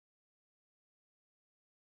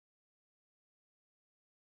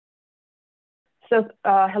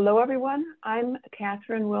Hello, everyone. I'm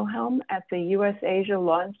Catherine Wilhelm at the U.S. Asia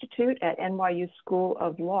Law Institute at NYU School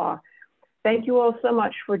of Law. Thank you all so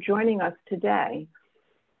much for joining us today.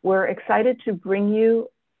 We're excited to bring you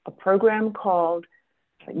a program called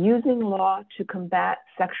Using Law to Combat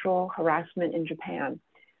Sexual Harassment in Japan.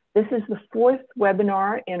 This is the fourth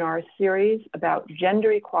webinar in our series about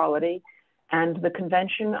gender equality and the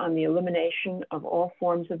Convention on the Elimination of All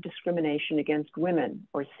Forms of Discrimination Against Women,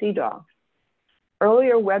 or CEDAW.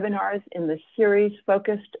 Earlier webinars in the series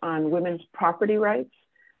focused on women's property rights,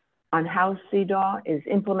 on how CEDAW is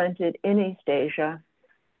implemented in East Asia,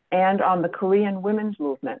 and on the Korean women's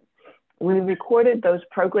movement. We recorded those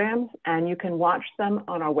programs and you can watch them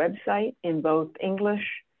on our website in both English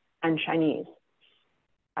and Chinese.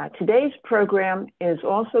 Today's program is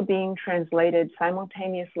also being translated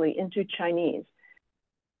simultaneously into Chinese.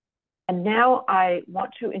 And now I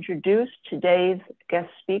want to introduce today's guest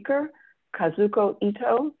speaker, Kazuko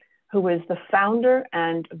Ito, who is the founder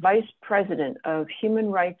and vice president of Human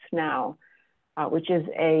Rights Now, which is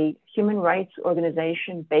a human rights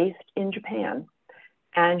organization based in Japan.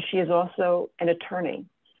 And she is also an attorney.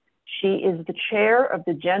 She is the chair of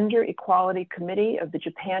the Gender Equality Committee of the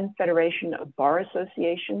Japan Federation of Bar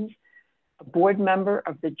Associations, a board member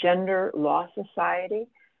of the Gender Law Society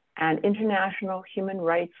and International Human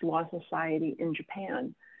Rights Law Society in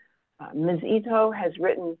Japan. Ms. Ito has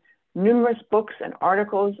written numerous books and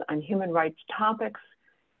articles on human rights topics,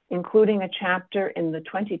 including a chapter in the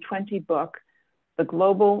 2020 book, The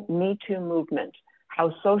Global Me Too Movement,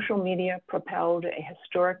 How Social Media Propelled a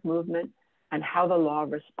Historic Movement and How the Law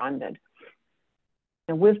Responded.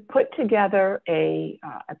 And we've put together a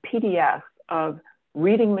PDF of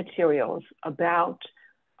reading materials about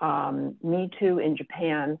Me Too in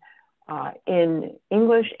Japan in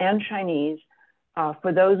English and Chinese.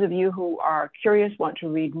 For those of you who are curious, want to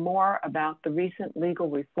read more about the recent legal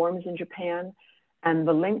reforms in Japan, and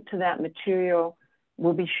the link to that material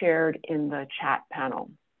will be shared in the chat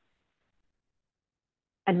panel.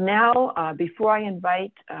 And now, before I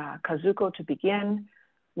invite Kazuko to begin,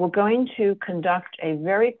 we're going to conduct a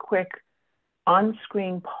very quick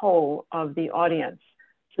on-screen poll of the audience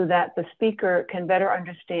so that the speaker can better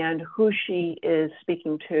understand who she is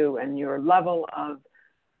speaking to and your level of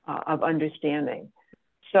understanding.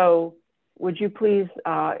 So would you please,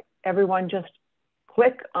 everyone, just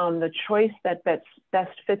click on the choice that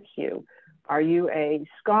best fits you. Are you a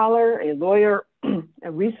scholar, a lawyer,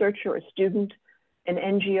 a researcher, a student, an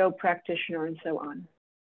NGO practitioner, and so on?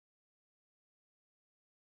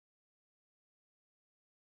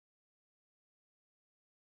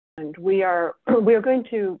 And we are going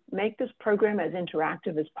to make this program as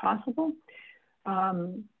interactive as possible.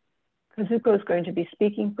 Kazuko is going to be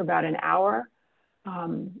speaking for about an hour.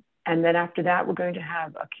 And then after that, we're going to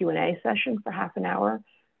have a Q&A session for half an hour.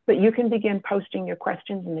 But you can begin posting your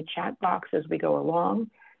questions in the chat box as we go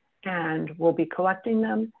along, and we'll be collecting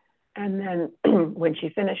them. And then when she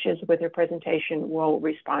finishes with her presentation, we'll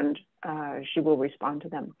respond, she will respond to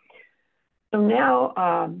them. So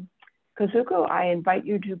now, Kazuko, I invite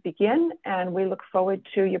you to begin, and we look forward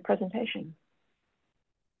to your presentation.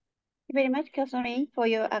 Thank you very much, Catherine, for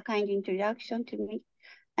your kind introduction to me.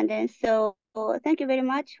 And then thank you very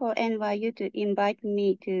much for NYU to invite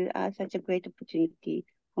me to such a great opportunity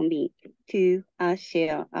for me to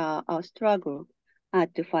share our struggle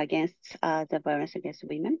to fight against the violence against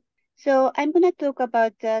women. So I'm going to talk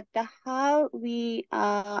about how we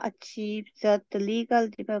achieve the legal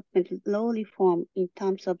development law reform in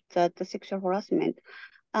terms of the sexual harassment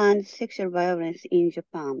and sexual violence in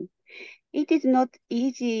Japan. It is not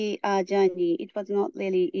easy journey. It was not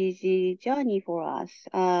really easy journey for us.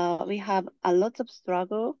 We have a lot of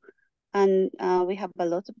struggle and we have a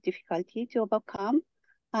lot of difficulty to overcome.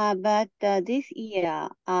 But this year,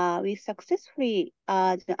 we successfully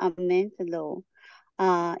amended the law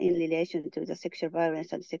in relation to the sexual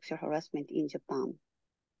violence and sexual harassment in Japan.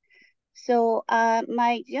 So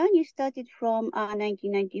my journey started from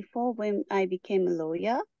 1994 when I became a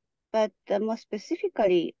lawyer, but more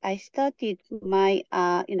specifically, I started my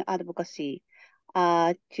advocacy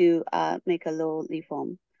to make a law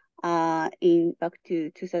reform back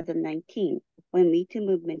to 2019 when Me Too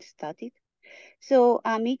movement started. So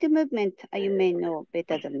Me Too movement, you may know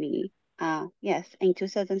better than me. Yes, in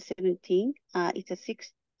 2017, it's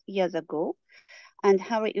 6 years ago, and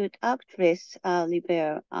Hollywood actress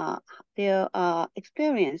revealed their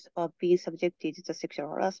experience of being subjected to sexual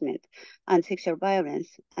harassment and sexual violence.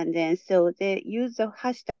 And then so they use the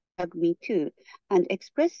hashtag #MeToo and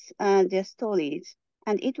express their stories.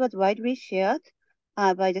 And it was widely shared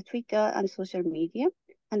by the Twitter and social media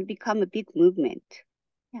and become a big movement.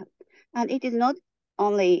 Yeah. And it is not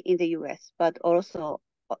only in the US, but also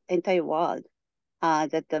entire world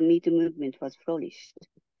that the Me Too movement was flourished.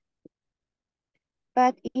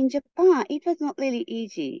 But in Japan, it was not really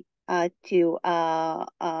easy to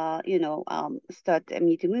start a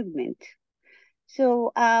Me Too movement.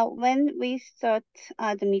 So when we start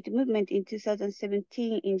the Me Too movement in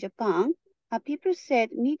 2017 in Japan, people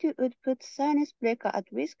said Me Too would put silence breaker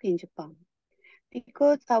at risk in Japan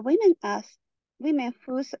because women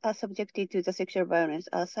who are subjected to the sexual violence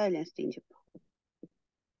are silenced in Japan.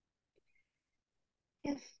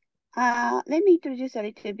 Yes. Let me introduce a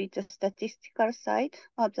little bit the statistical side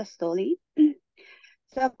of the story.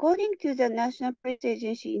 So according to the National Police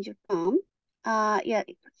Agency in Japan,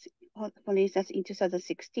 for instance, in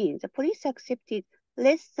 2016, the police accepted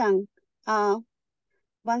less than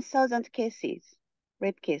 1,000 cases,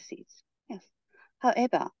 rape cases. Yes.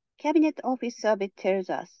 However, Cabinet Office survey tells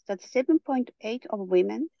us that 7.8% of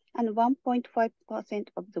women and 1.5%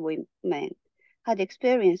 of the men had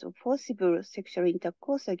experience of forcible sexual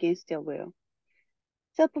intercourse against their will.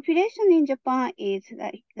 So population in Japan is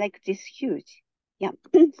like this huge. Yeah.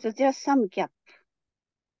 So there's some gap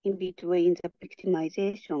in between the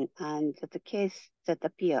victimization and the case that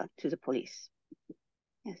appear to the police.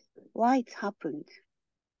 Yes. Why it's happened?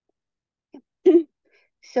 Yeah.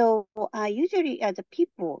 So usually the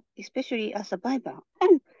people, especially a survivor,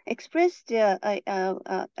 express their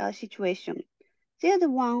situation. They're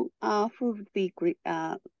the one who would be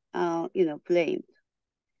blamed.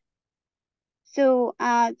 So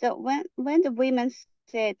when the women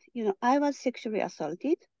said, I was sexually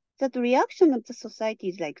assaulted, that the reaction of the society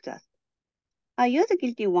is like that. You're the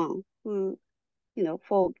guilty one who,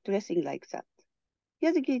 for dressing like that.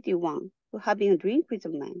 You're the guilty one for having a drink with a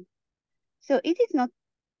man. So it is not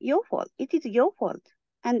your fault. It is your fault.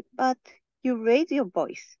 But you raise your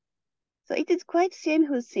voice. So it is quite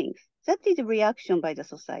shameful things. That is the reaction by the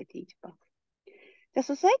society. The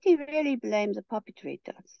society really blames the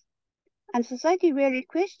perpetrators. And society really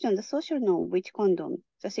questions the social norm which condone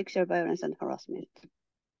the sexual violence and harassment.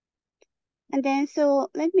 And then, so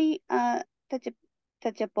let me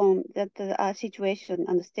touch upon the situation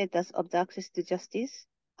and the status of the access to justice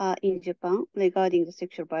in Japan regarding the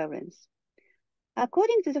sexual violence.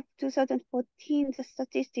 According to the 2014 the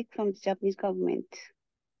statistic from the Japanese government,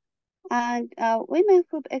 and women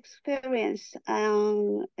who've experienced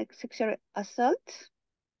sexual assault,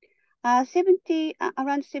 around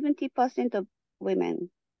 70% of women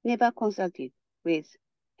never consulted with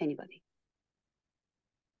anybody.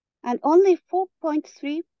 And only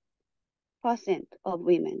 4.3% of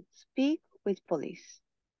women speak with police.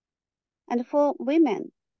 And for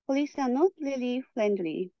women, police are not really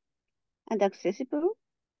friendly and accessible,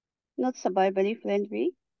 not survivally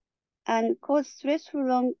friendly, and cause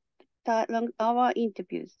stressful long hour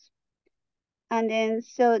interviews. And then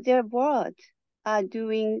so they're bored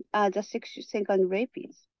doing the second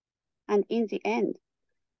rapists. And in the end,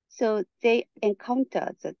 so they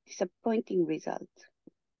encounter the disappointing result.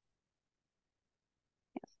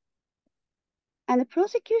 Yes. And the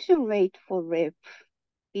prosecution rate for rape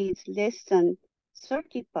is less than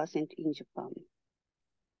 30% in Japan.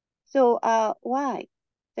 So why?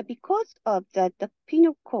 Because of that, the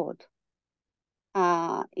penal code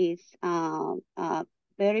is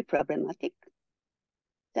very problematic.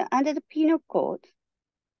 Under the penal code,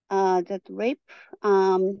 that rape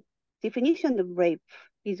definition of rape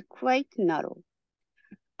is quite narrow.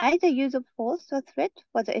 Either use of force or threat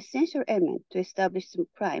was the essential element to establish the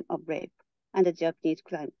crime of rape under Japanese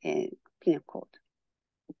penal code.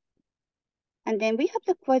 And then we have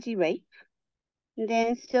the quasi-rape. And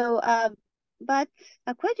then but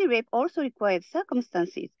a quasi-rape also requires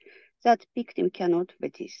circumstances that victim cannot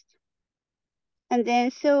resist. And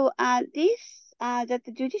then that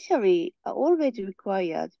the judiciary always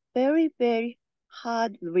requires very, very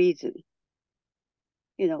hard reason.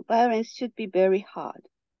 Violence should be very hard.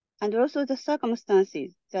 And also the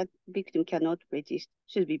circumstances that victim cannot resist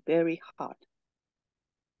should be very hard.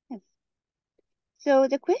 Yes. So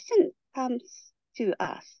the question comes to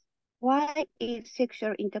us, why is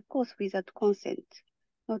sexual intercourse without consent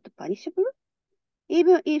not punishable?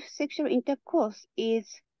 Even if sexual intercourse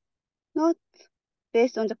is not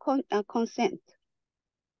based on the consent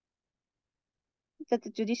that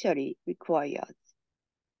the judiciary requires,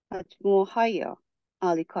 but more higher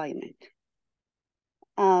requirement.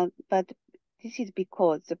 But this is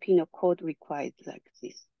because the penal code requires like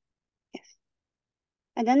this. Yes.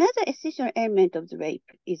 And another essential element of the rape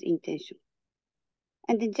is intention.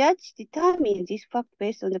 And the judge determines this fact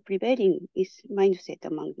based on the prevailing mindset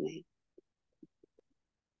among men.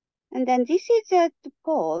 And then this is the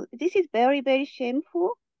poll. This is very, very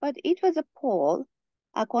shameful. but it was a poll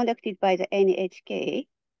conducted by the NHK,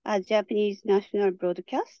 Japanese National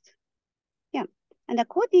Broadcast. Yeah, and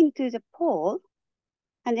according to the poll,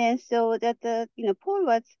 and then so that the poll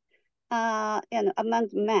was among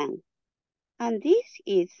men, and this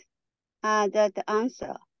is the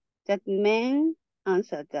answer that men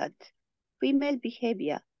answered that female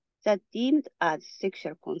behavior that deemed as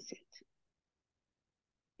sexual consent.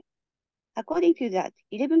 According to that,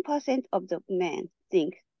 11% of the men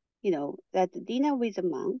think, that dinner with a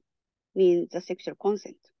man means the sexual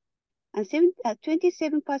consent. And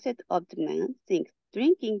 27% of the men think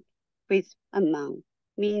drinking with a man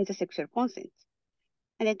means the sexual consent.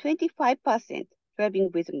 And then 25%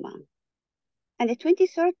 driving with a man. And the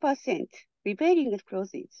 23% repairing the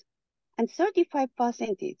clothes. And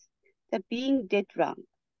 35% is the being dead drunk.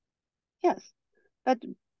 Yes, but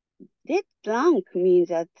dead drunk means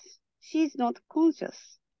that she's not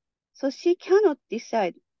conscious. So she cannot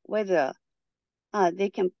decide whether they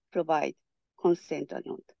can provide consent or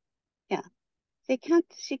not. Yeah, she can't,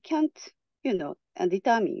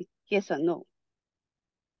 determine yes or no.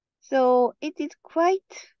 So it is quite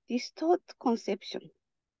distorted conception.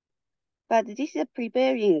 But this is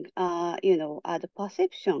prevailing, the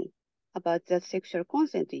perception about the sexual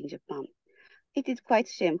consent in Japan. It is quite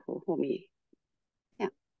shameful for me. Yeah,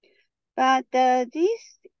 but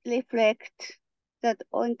this reflects that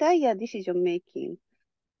entire decision making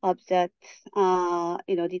of that,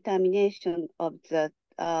 determination of the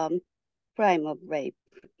crime of rape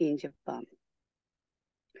in Japan.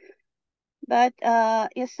 But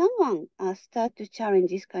if someone start to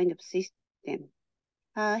challenge this kind of system,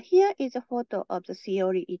 here is a photo of the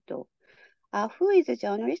Kazuko Ito, who is a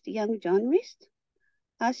journalist, young journalist.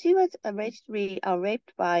 She was allegedly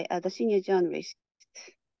raped by the senior journalist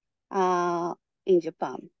in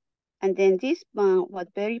Japan. And then this man was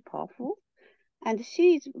very powerful, and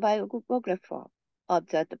she is biographer of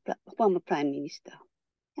the former prime minister.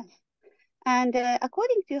 Yes. And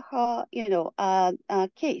according to her,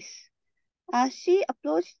 case, she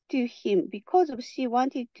approached to him because she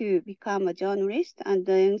wanted to become a journalist, and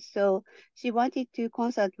then so she wanted to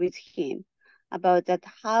consult with him about that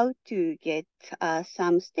how to get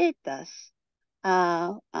some status,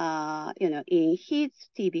 in his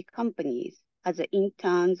TV companies as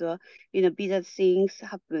interns or bizarre things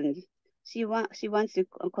happened. She wants to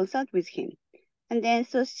consult with him, and then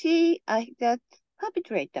so that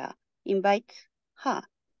perpetrator invites her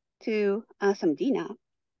to some dinner.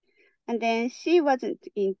 And then she wasn't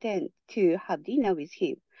intent to have dinner with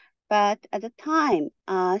him. But at the time,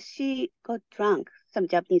 she got drunk, some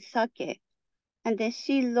Japanese sake, and then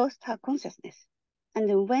she lost her consciousness. And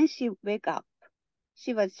then when she wake up,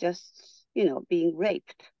 she was just, being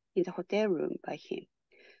raped in the hotel room by him.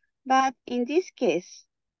 But in this case,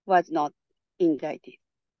 was not indicted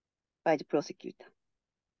by the prosecutor.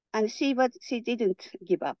 And she didn't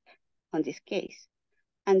give up on this case.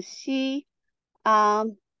 And she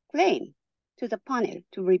claimed to the panel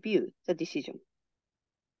to review the decision,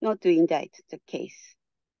 not to indict the case.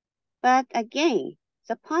 But again,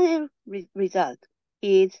 the panel result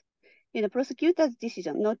is, prosecutor's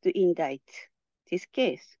decision not to indict this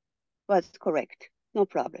case was correct, no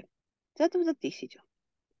problem. That was the decision.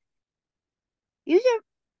 Usually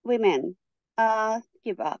women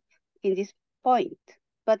give up in this point,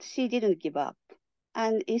 but she didn't give up.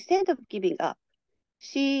 And instead of giving up,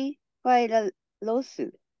 she filed a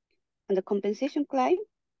lawsuit and a compensation claim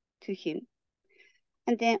to him.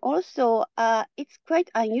 And then also, it's quite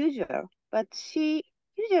unusual, but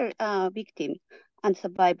usually victim and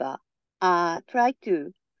survivor try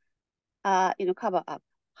to, cover up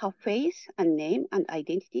her face and name and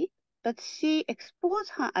identity, but she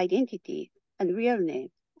exposed her identity and real name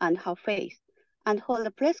and her face and hold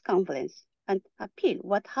a press conference and appeal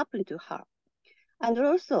what happened to her. And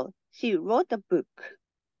also, she wrote a book,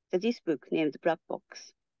 this book named Black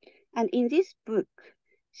Box. And in this book,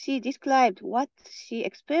 she described what she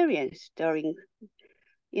experienced during,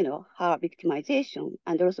 her victimization,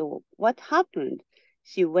 and also what happened.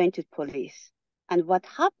 She went to police, and what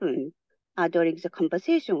happened during the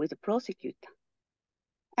conversation with the prosecutor.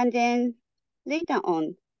 And then later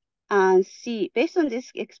on, based on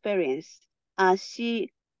this experience, she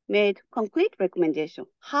made concrete recommendation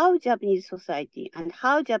how Japanese society and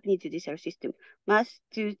how Japanese judicial system must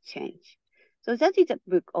to change. So that is the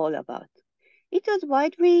book all about. It was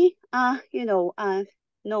widely,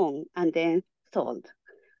 known and then sold,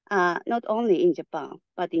 not only in Japan,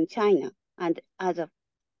 but in China and other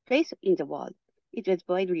places in the world. It was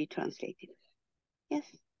widely translated. Yes.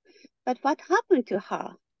 But what happened to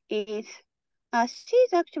her is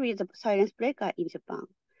she's actually the silence breaker in Japan.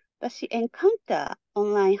 but she encountered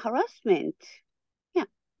online harassment,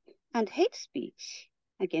 and hate speech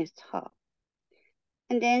against her.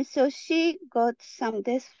 And then so she got some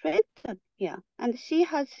death threat, and she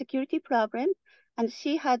had security problem, and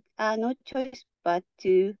she had no choice but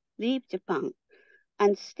to leave Japan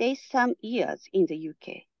and stay some years in the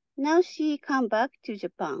UK. Now she come back to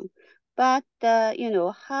Japan, but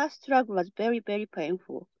her struggle was very, very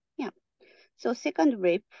painful. So second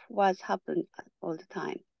rape was happened all the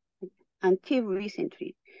time until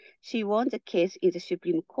recently. She won the case in the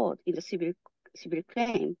Supreme Court in the civil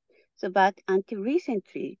claim. So, but until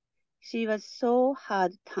recently, she was so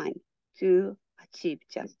hard time to achieve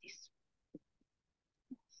justice.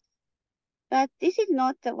 But this is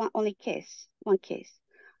not the one case.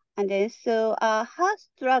 And then so her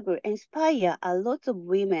struggle inspired a lot of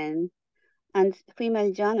women and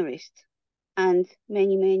female journalists and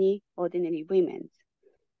many, many ordinary women.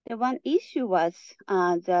 The one issue was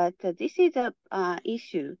that this is a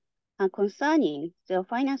issue concerning the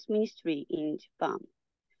finance ministry in Japan.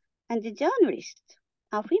 And the journalists,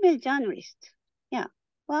 female journalists,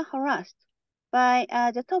 were harassed by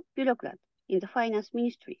the top bureaucrat in the finance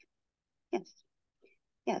ministry.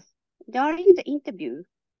 Yes. During the interview,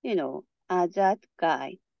 that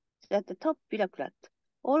guy, that the top bureaucrat,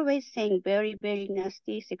 always saying very, very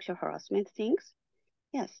nasty sexual harassment things.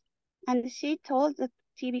 Yes. And she told the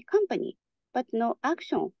TV company, but no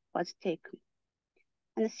action was taken.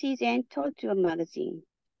 And she then told to a magazine,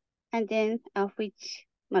 and then which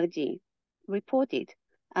magazine reported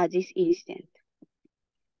this incident.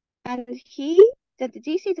 And that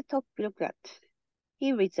this is the top bureaucrat,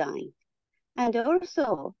 he resigned. And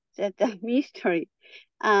also that the ministry,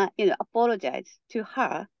 apologized to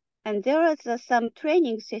her. And there was some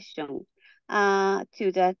training session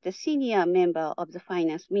to that the senior member of the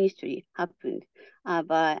finance ministry happened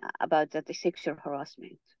about the sexual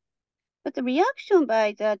harassment. But the reaction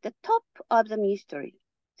by the top of the ministry,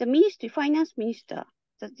 finance minister,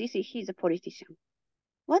 that he's a politician.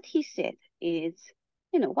 What he said is,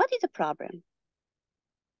 what is the problem?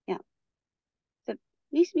 The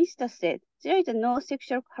minister said there is no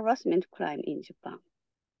sexual harassment crime in Japan.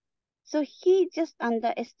 So he just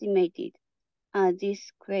underestimated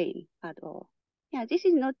this claim at all. This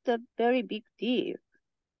is not a very big deal.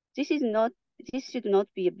 This should not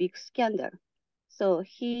be a big scandal. So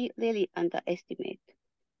he really underestimated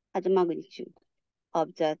the magnitude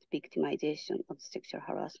of that victimization of sexual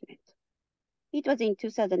harassment. It was in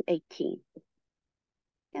 2018.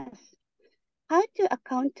 Yes. How to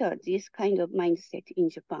counter this kind of mindset in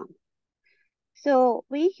Japan? So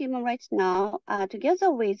we Human Rights Now,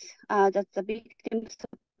 together with the victim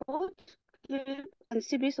support group and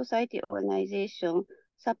civil society organization,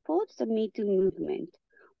 support the Me Too movement.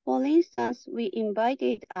 For instance, we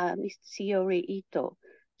invited Ms. Kazuko Ito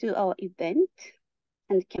to our event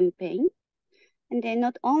and campaign, and then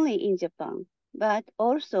not only in Japan, but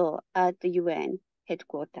also at the UN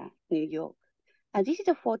headquarters, New York. This is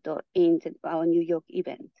a photo in our New York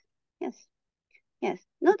event. Yes,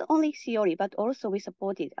 not only theory, but also we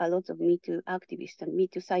supported a lot of Me Too activists and Me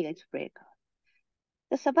Too silence breakers.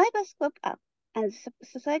 The survivors spoke up and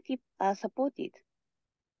society supported.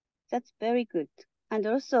 That's very good. And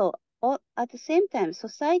also, at the same time,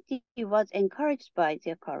 society was encouraged by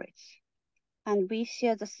their courage. And we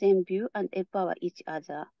share the same view and empower each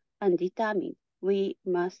other and determine we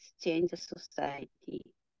must change the society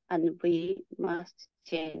and we must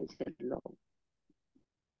change the law.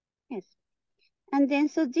 Yes. And then,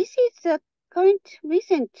 so this is the current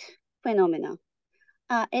recent phenomenon.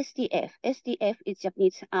 SDF. SDF is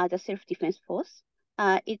Japanese, the self-defense force.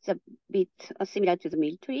 It's a bit similar to the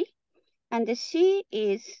military. And she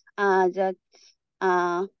is the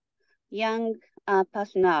young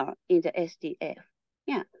personnel in the SDF.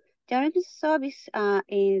 During the service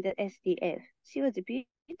in the SDF, she was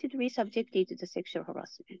repeatedly subjected to the sexual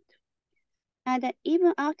harassment. And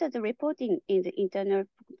even after the reporting in the internal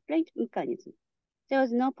complaint mechanism, there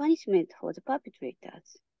was no punishment for the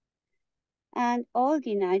perpetrators. And all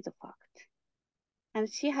denied the fact. And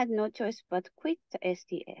she had no choice but quit the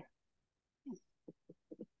SDF.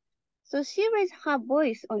 So she raised her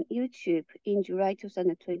voice on YouTube in July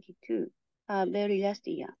 2022, very last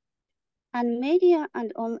year. And media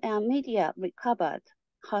recovered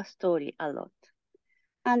her story a lot.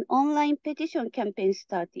 An online petition campaign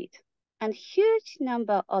started, and huge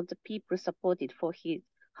number of the people supported for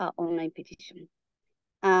her online petition,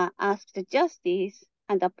 asked justice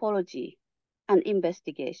and apology and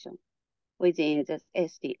investigation within the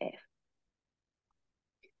SDF.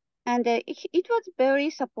 And it was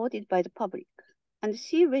very supported by the public. And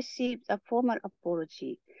she received a formal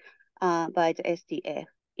apology by the SDF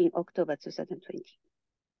in October 2020.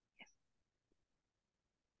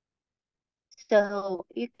 So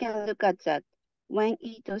you can look at that. When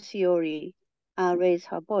Ito Shiori raised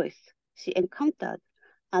her voice, she encountered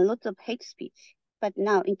a lot of hate speech. But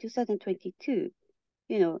now in 2022,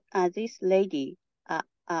 this lady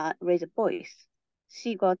raised a voice.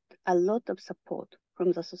 She got a lot of support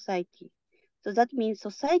from the society. So that means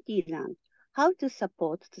society learned how to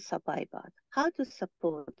support the survivors, how to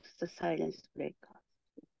support the silence breakers.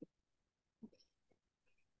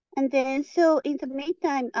 And then, so in the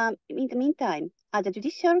meantime, the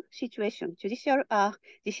judicial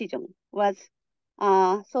decision was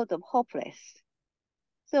sort of hopeless.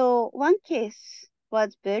 So one case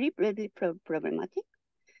was very, very problematic.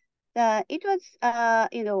 It was,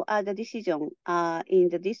 the decision in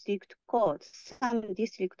the district court, some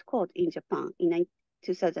district court in Japan in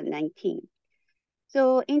 2019.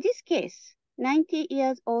 So in this case, 90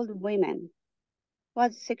 years old woman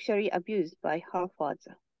was sexually abused by her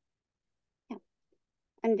father.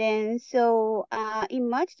 And then, so in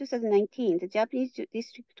March 2019, the Japanese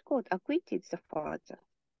district court acquitted the father.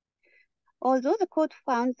 Although the court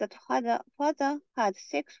found that father had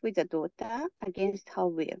sex with the daughter against her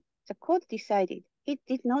will, the court decided it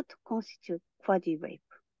did not constitute quasi-rape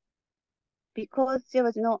because there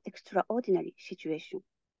was no extraordinary situation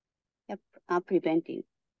preventing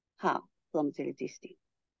her from resisting.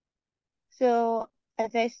 So,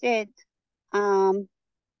 as I said, in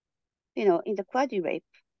the quasi-rape,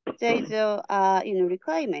 there is a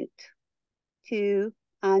requirement to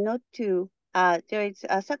not to there is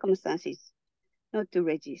circumstances not to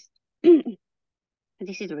resist.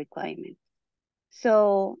 This is a requirement.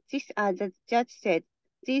 So this the judge said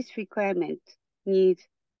this requirement needs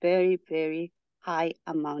very, very high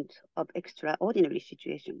amount of extraordinary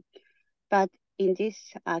situation. But in this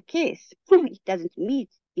case, it doesn't meet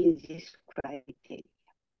in this criteria.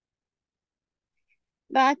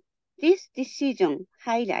 But this decision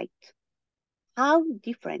highlights how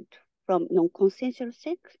different from non-consensual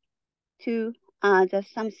sex to the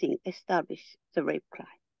something established the rape crime.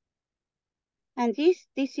 And this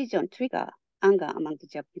decision triggered anger among the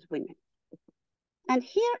Japanese women. And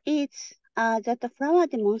here it's that the flower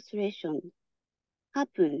demonstration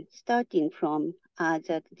happened starting from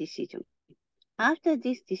that decision. After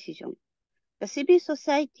this decision, the civil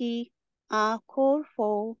society called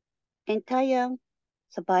for entire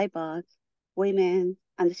survivors, women,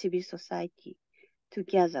 and civil society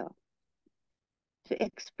together to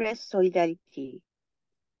express solidarity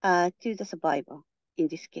to the survivor in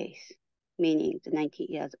this case, meaning the 90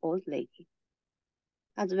 years old lady,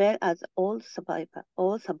 as well as all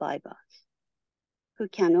survivors who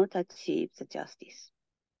cannot achieve the justice.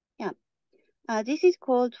 Yeah, this is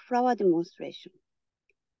called flower demonstration.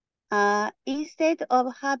 Instead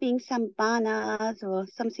of having some banners or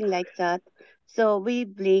something like that, so we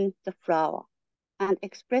bring the flower and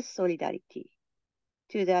express solidarity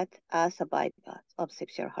to that survivors of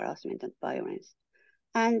sexual harassment and violence.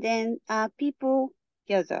 And then people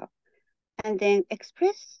gather and then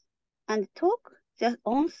express and talk their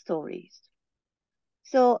own stories.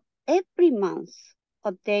 So every month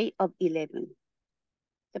of day of 11,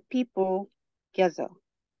 the people gather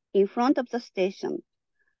in front of the station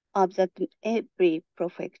of that every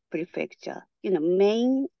prefecture,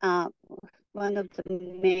 main one of the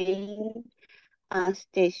main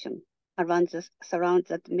station surrounds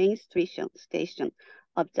that main station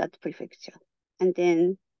of that prefecture, and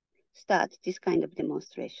then start this kind of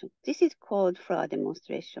demonstration. This is called flower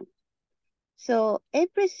demonstration. So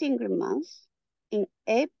every single month, in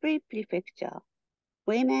every prefecture,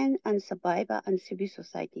 women and survivor and civil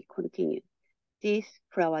society continue this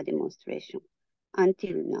flower demonstration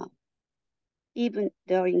until now. Even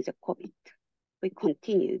during the COVID, we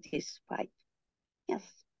continue this fight. Yes.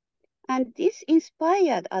 And this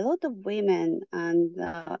inspired a lot of women and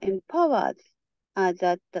empowered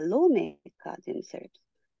the lawmakers themselves.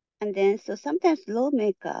 And then, so sometimes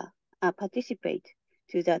lawmakers participate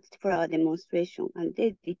to that flower demonstration, and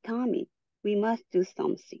they determine we must do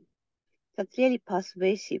something. That's really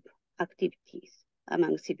persuasive activities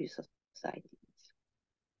among civil societies.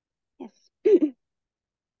 Yes.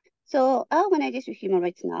 So our organization Human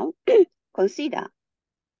Rights Now consider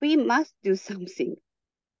we must do something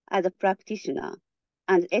as a practitioner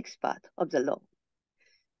and expert of the law.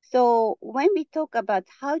 So when we talk about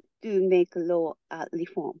how to make law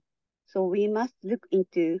reform, so we must look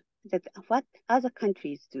into that what other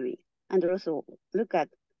countries doing and also look at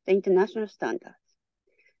the international standards.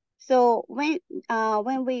 So when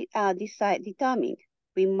we determined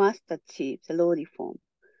we must achieve the law reform,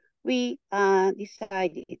 we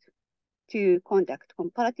decided to conduct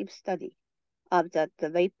comparative study of the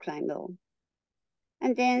rape crime law.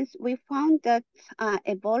 And then we found that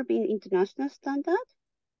evolving international standard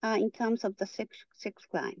in terms of the sex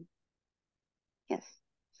crime. Yes.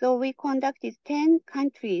 So we conducted 10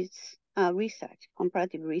 countries research,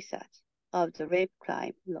 comparative research of the rape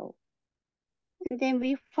crime law. And then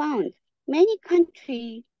we found many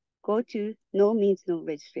countries go to no means no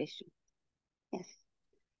registration. Yes.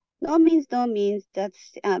 No means no means that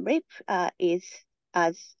rape is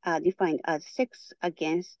as defined as sex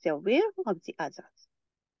against the will of the others.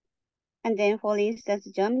 And then, for instance,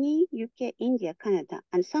 Germany, UK, India, Canada,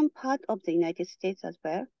 and some part of the United States as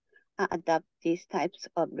well adopt these types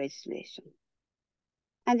of legislation.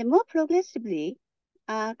 And more progressively,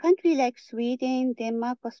 countries like Sweden,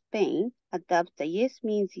 Denmark, or Spain adopt the yes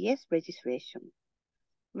means yes legislation.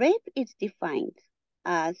 Rape is defined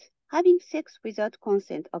as having sex without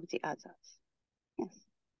consent of the others. Yes.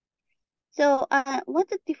 So what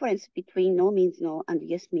the difference between no means no and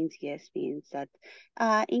yes means yes means that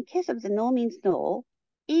in case of the no means no,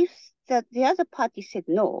 if the other party said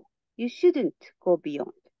no, you shouldn't go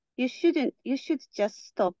beyond. You should just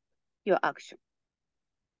stop your action.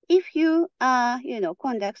 If you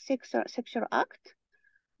conduct sexual act,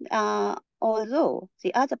 although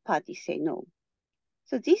the other party say no,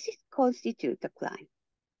 so this constitutes a crime.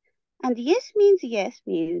 And yes means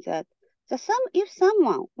that if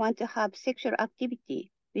someone wants to have sexual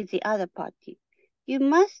activity with the other party, you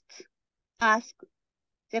must ask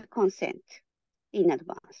their consent in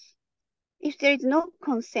advance. If there is no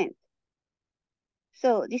consent,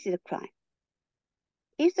 so this is a crime.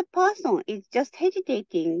 If the person is just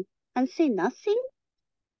hesitating and say nothing,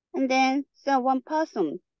 and then the one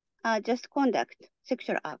person just conduct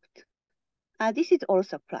sexual act, this is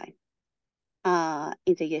also a crime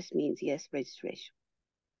in the yes means yes registration.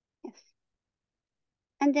 Yes.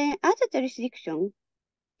 And then other jurisdiction,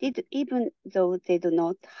 even though they do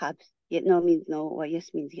not have no means no or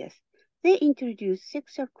yes means yes, they introduce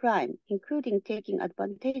sexual crime, including taking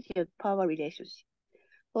advantage of power relationship.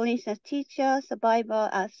 For instance, teacher, survivor,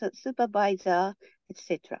 supervisor,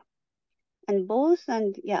 etc. And boss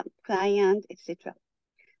and client, etc.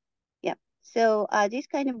 Yeah. So this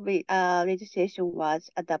kind of legislation was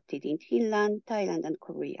adopted in Finland, Thailand, and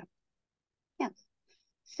Korea. Yes.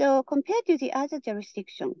 So compared to the other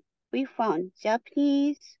jurisdiction, we found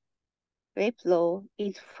Japanese rape law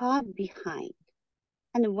is far behind,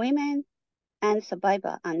 and women and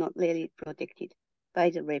survivors are not really protected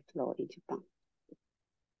by the rape law in Japan.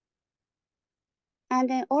 And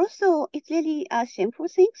then also, it's really shameful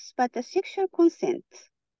things, but the sexual consent,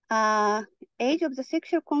 age of the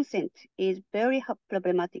sexual consent is very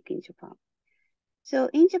problematic in Japan. So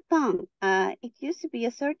in Japan, it used to be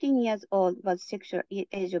 13 years old was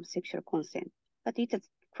age of sexual consent, but it is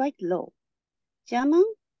quite low. Germany,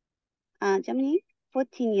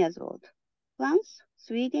 14 years old. France,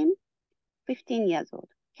 Sweden, 15 years old.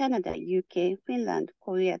 Canada, UK, Finland,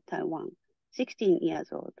 Korea, Taiwan, 16 years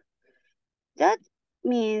old. That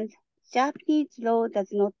means Japanese law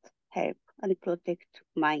does not help and protect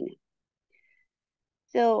minors.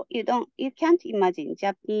 So you can't imagine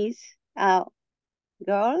Japanese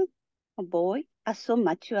girl or boy are so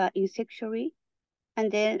mature in sexually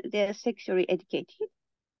and then they're sexually educated.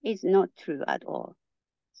 Is not true at all.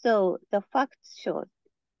 So the facts show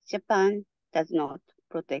Japan does not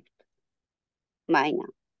protect minors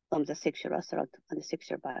from the sexual assault and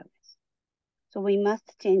sexual violence. So we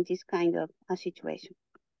must change this kind of situation.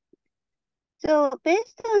 So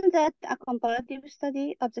based on that, a comparative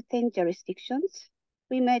study of the 10 jurisdictions,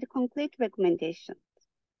 we made concrete recommendations.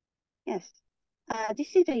 Yes,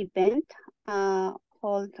 this is an event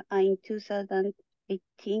held in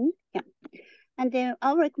 2018. Yeah. And then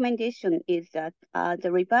our recommendation is that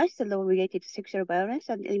the revise the law related to sexual violence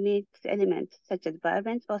and eliminate elements such as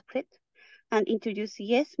violence or threat, and introduce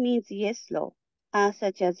yes means yes law,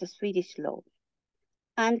 such as the Swedish law,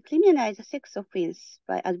 and criminalize sex offense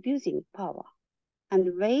by abusing power,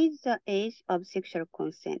 and raise the age of sexual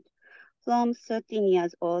consent from 13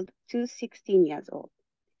 years old to 16 years old.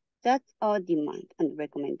 That's our demand and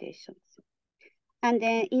recommendations. And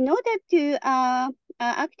then in order to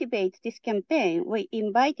activate this campaign, we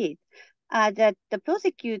invited that the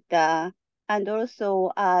prosecutor and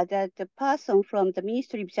also that the person from the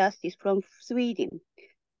Ministry of Justice from Sweden.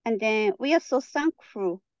 And then we are so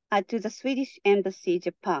thankful to the Swedish Embassy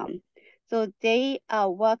Japan. So they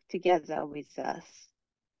work together with us.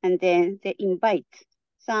 And then they invite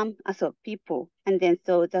some people. And then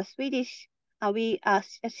so the Swedish, we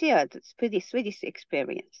shared Swedish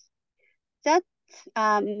experience. That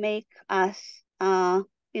make us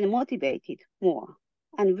motivated more,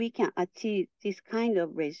 and we can achieve this kind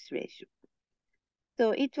of registration. So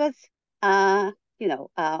it was,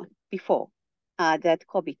 before that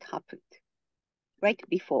COVID happened, right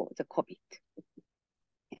before the COVID.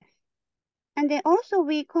 Yes. And then also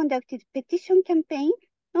we conducted petition campaign,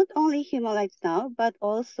 not only Human Rights Now, but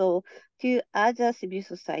also to other civil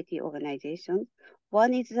society organizations.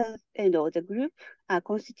 One is the group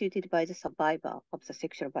constituted by the survivor of the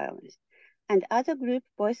sexual violence, and other group,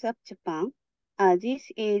 Voice Up Japan. This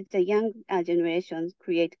is the young generation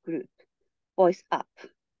create group, Voice Up.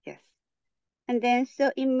 Yes. And then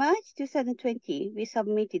so in March 2020, we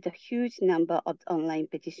submitted a huge number of online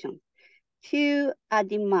petitions to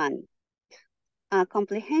demand a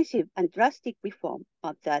comprehensive and drastic reform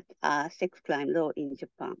of that sex crime law in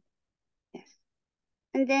Japan. Yes.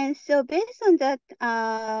 And then, so based on that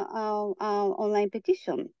online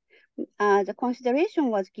petition, the consideration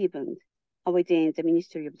was given within the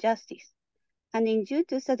Ministry of Justice. And in June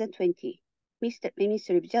 2020,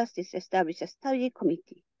 Ministry of Justice established a study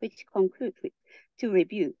committee which concluded to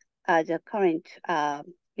review the current,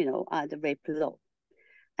 the rape law.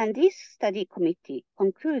 And this study committee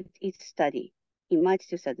concluded its study in March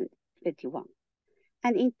 2021.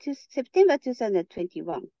 And in September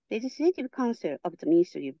 2021, the Legislative Council of the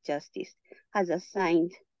Ministry of Justice has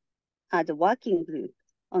assigned the working group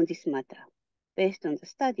on this matter based on the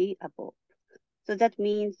study above. So that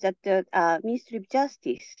means that the Ministry of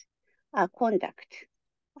Justice conduct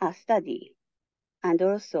a study and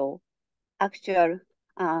also actual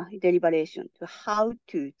deliberation to how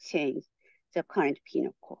to change the current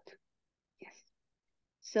penal code. Yes.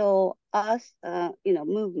 So us,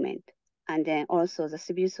 movement, and then also the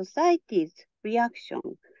civil society's reaction,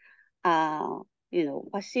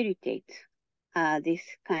 facilitate this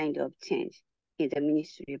kind of change in the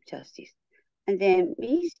Ministry of Justice. And then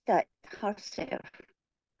Minister herself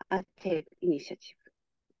take initiative.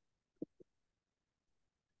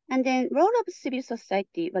 And then role of civil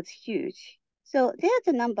society was huge. So there's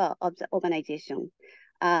a number of the organization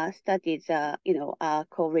started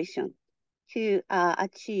coalition to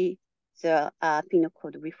achieve the penal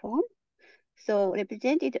code reform. So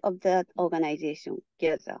representative of that organization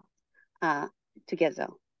together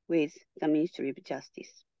with the Ministry of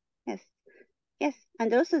Justice. Yes, yes,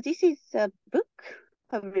 and also this is a book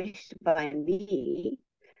published by me.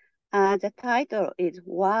 The title is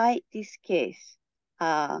 "Why This Case."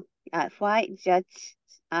 Why judge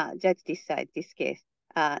decide this case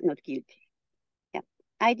not guilty? Yeah,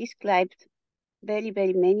 I described very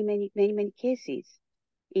many cases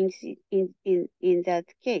in that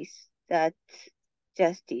case that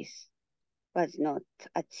justice was not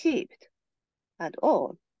achieved at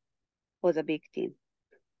all for the victim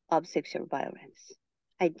of sexual violence.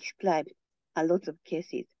 I described a lot of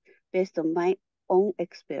cases based on my own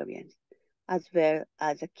experience as well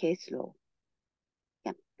as a case law.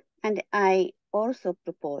 Yeah. And I also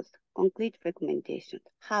proposed concrete recommendations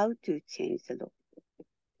how to change the law.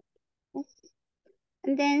 Yes.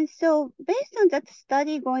 And then, so based on that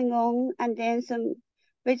study going on, and then some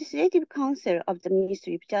legislative council of the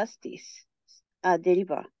Ministry of Justice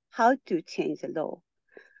deliver how to change the law.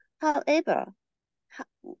 However,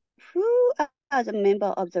 who are the member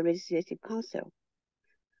of the legislative council?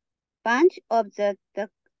 Bunch of the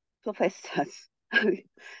professors,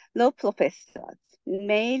 law professors,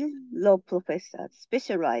 male law professors,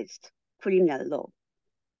 specialized criminal law.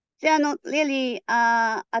 They are not really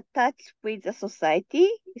attached with the society,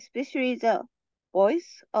 especially the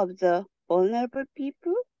voice of the vulnerable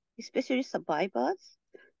people, especially survivors.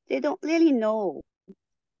 They don't really know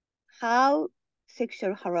how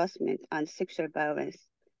sexual harassment and sexual violence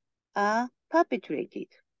are perpetrated,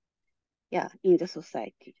 in the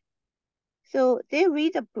society. So they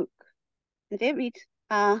read a book, they read,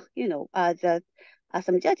 some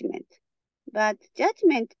judgment, but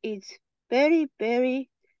judgment is very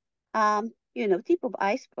tip of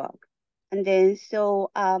iceberg. And then so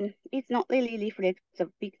it's not really reflect the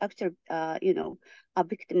big actual, a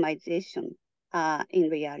victimization in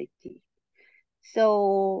reality.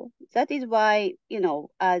 So that is why,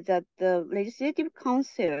 that the Legislative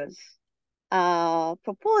Council's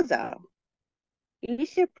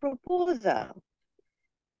initial proposal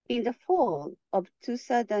in the fall of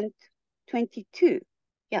 2022,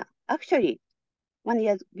 actually 1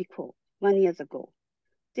 year ago,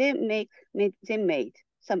 they made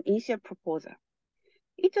some initial proposal.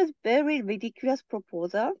 It was very ridiculous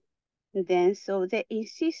proposal. And then so they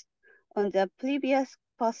insist on the previous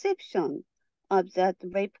perception of that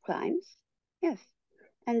rape crimes. Yes.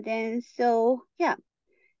 And then so it's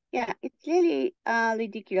really a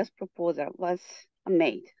ridiculous proposal was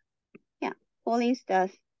made. Yeah. For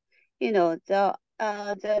instance, the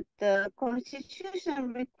that the constitutional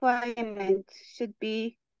requirement should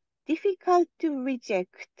be difficult to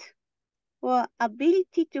reject or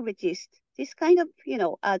ability to resist. This kind of,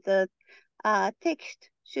 the text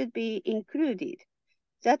should be included.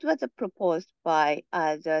 That was proposed by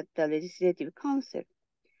the Legislative Council.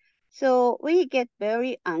 So we get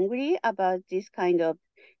very angry about this kind of,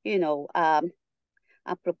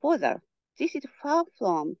 a proposal. This is far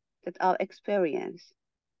from that our experience,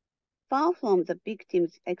 far from the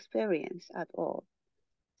victim's experience at all.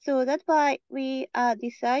 So that's why we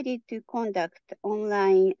decided to conduct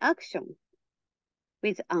online action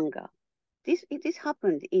with anger. This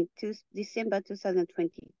happened in December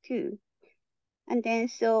 2022. And then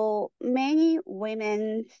so many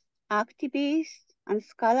women's activists and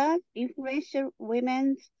scholars, influential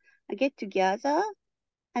women get together,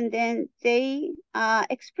 and then they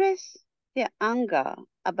express their anger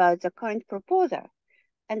about the current proposal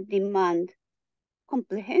and demand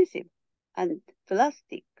comprehensive and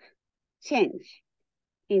drastic change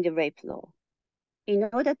in the rape law in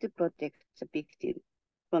order to protect the victim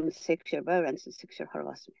from sexual violence and sexual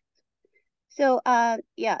harassment. So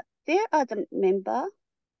there are the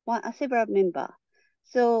several members.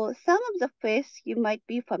 So some of the face you might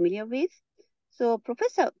be familiar with. So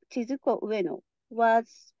Professor Kazuko Ito was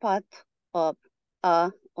part of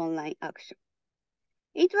our online action.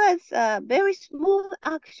 It was a very small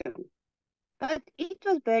action, but it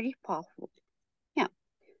was very powerful. Yeah.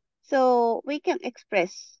 So we can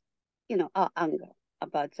express, our anger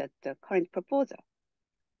about the current proposal.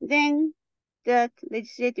 Then that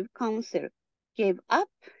Legislative Council gave up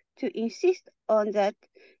to insist on that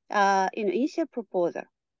initial proposal.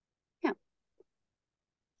 Yeah.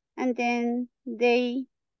 And then they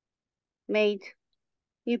made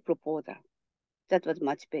new proposal that was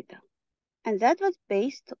much better. And that was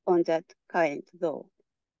based on that current law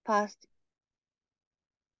passed.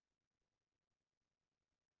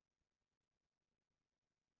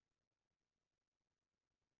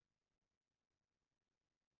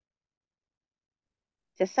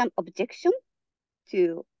 There's some objection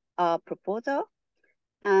to our proposal,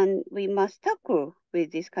 and we must tackle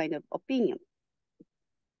with this kind of opinion.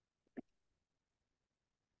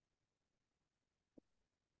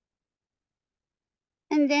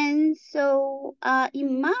 And then, so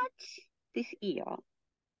in March this year,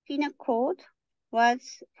 penal code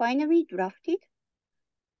was finally drafted,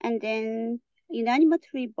 and then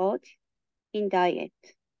unanimously voted in Diet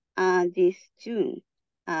this June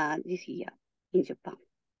this year in Japan.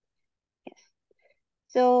 Yes.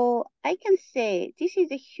 So I can say this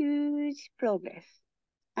is a huge progress,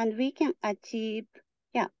 and we can achieve,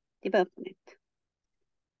 development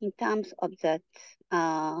in terms of that,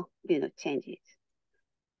 changes.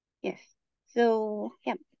 Yes. So,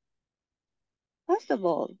 first of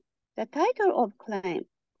all, the title of crime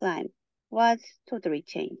was totally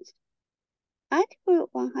changed. Article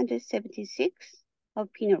 176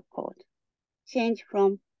 of Penal Code changed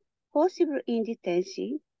from forcible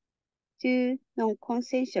indecency to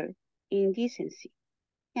non-consensual indecency.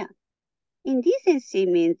 Yeah. Indecency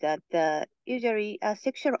means that usually a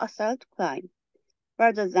sexual assault crime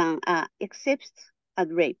rather than except as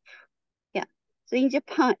rape. Yeah. So in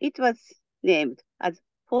Japan, it was named as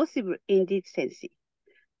forcible indecency,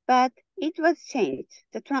 but it was changed.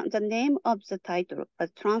 The name of the title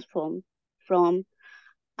was transformed from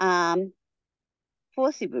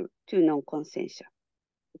forcible to non-consensual.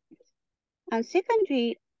 And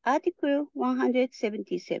secondly, Article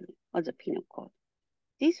 177 of the Penal Code.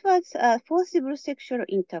 This was a forcible sexual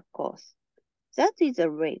intercourse. That is a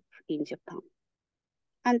rape in Japan.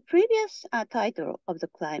 And previous title of the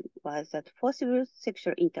crime was that forcible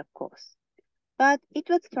sexual intercourse, but it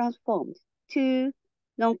was transformed to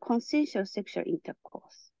non-consensual sexual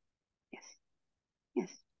intercourse.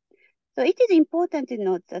 Yes. So it is important to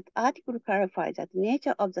note that article clarifies that the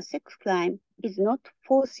nature of the sex crime is not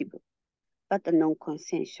forcible, but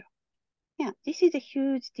non-consensual. Yeah, this is a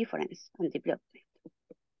huge difference on development.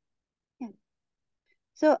 Yeah.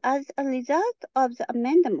 So as a result of the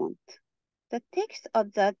amendment, the text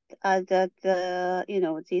of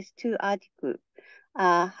these two articles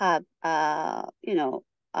have,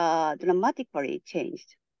 dramatically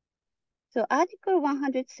changed. So Article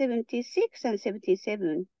 176 and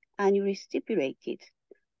 77 annually stipulated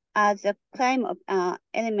as a crime of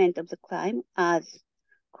element of the crime as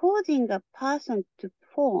causing a person to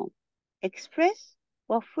form, express,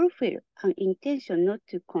 or fulfill an intention not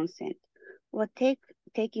to consent, or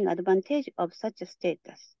taking advantage of such a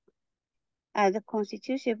status as a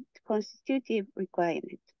constitutive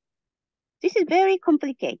requirement. This is very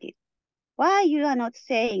complicated. Why you are not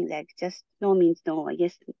saying like just no means no or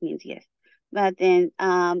yes means yes? But then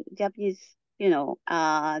Japanese,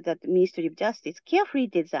 that Ministry of Justice carefully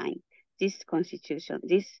designed this constitution,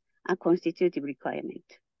 this constitutive requirement,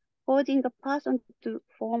 holding a person to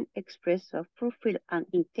form, express, or fulfill an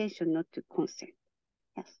intention not to consent.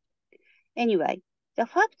 Yes. Anyway, the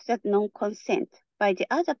fact that non-consent by the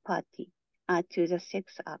other party to the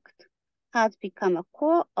sex act has become a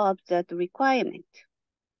core of that requirement.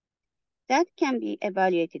 That can be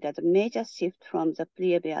evaluated as a major shift from the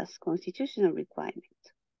previous constitutional requirement.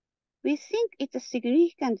 We think it's a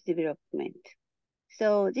significant development.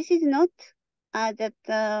 So this is not that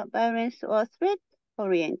violence or threat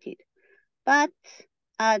oriented, but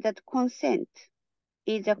that consent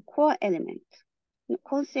is a core element. No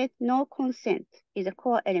consent is a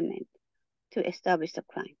core element to establish a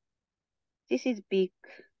crime. This is big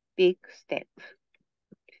step.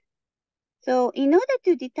 So in order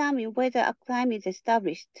to determine whether a crime is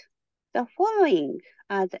established, the following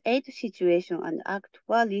are the 8 situations and acts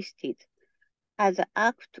were listed as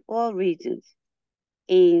act or reasons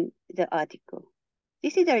in the article.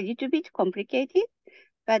 This is a little bit complicated,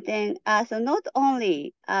 but then so not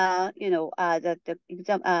only that the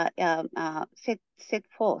exam set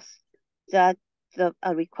forth that the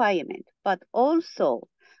requirement, but also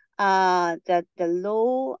that the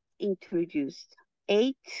law introduced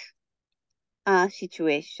 8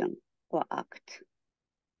 situation or act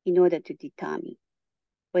in order to determine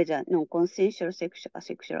whether non-consensual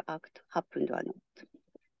sexual act happened or not.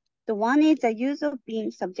 The one is the use of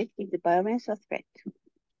being subjected to violence or threat.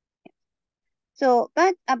 So,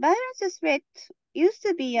 but a violence or threat used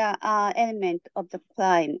to be an element of the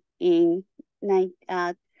crime in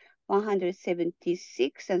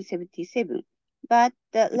 176 and 77, but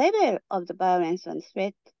the level of the violence and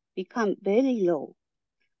threat become very low.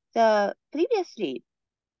 The previously,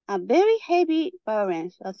 a very heavy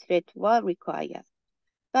violence or threat were required.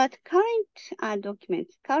 But current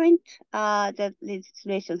documents, the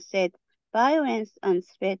legislation said violence and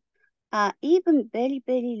threat are even very,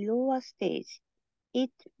 very lower stage.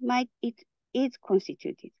 It is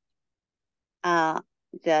constituted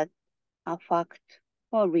that a fact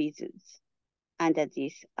or reasons under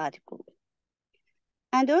this article.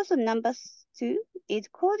 And also number 2 is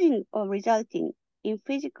causing or resulting in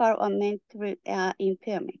physical or mental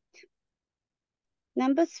impairment.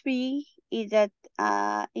 Number 3 is that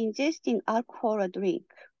ingesting alcohol or drink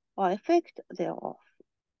or effect thereof.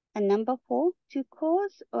 And number 4, to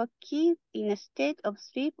cause or keep in a state of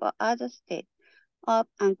sleep or other state of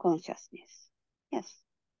unconsciousness. Yes,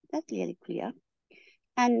 that's really clear.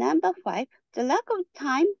 And number 5, the lack of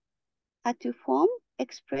time to form,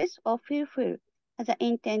 express, or fulfill the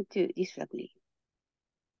intent to disagree.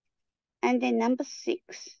 And then number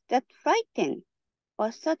 6, that frighten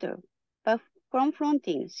or startle by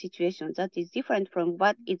confronting situations that is different from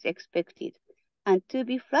what is expected, and to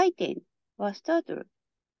be frightened or startled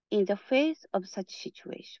in the face of such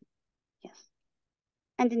situation. Yes.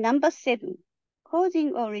 And number 7,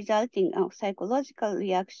 causing or resulting in psychological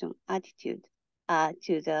reaction attitude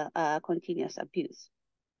to the continuous abuse.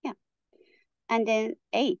 Yeah. And then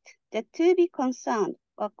 8, that to be concerned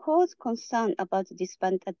or cause concern about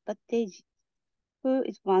disadvantage who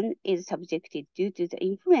is one is subjected due to the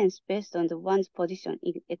influence based on the one's position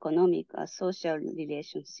in economic or social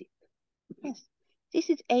relationship. Yes, this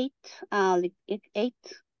is 8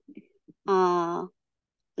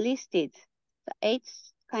 listed, the 8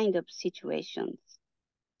 kind of situations.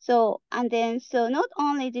 So not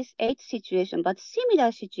only this 8 situation, but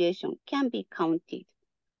similar situation can be counted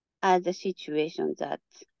as a situation that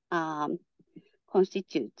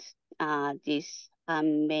constitutes this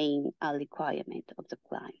main requirement of the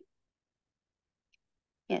crime.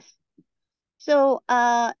 Yes. So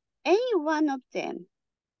any one of them,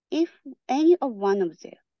 if any of one of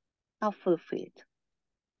them are fulfilled,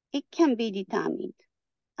 it can be determined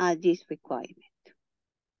this requirement.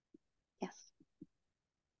 Yes.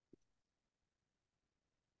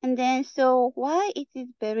 And then so why it is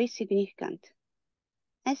very significant?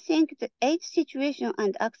 I think the 8 situation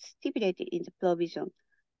and acts stipulated in the provision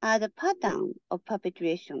are the pattern of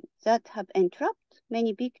perpetration that have entrapped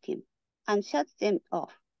many victims and shut them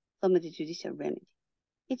off from the judicial remedy.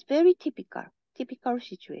 It's very typical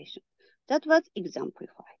situation that was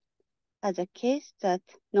exemplified as a case that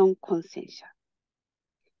non-consensual.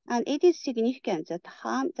 And it is significant that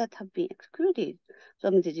harm that have been excluded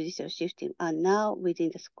from the judicial system are now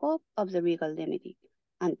within the scope of the legal remedy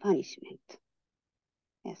and punishment.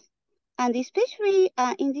 Yes. And especially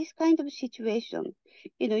in this kind of situation,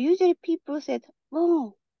 usually people said,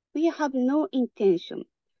 oh, we have no intention,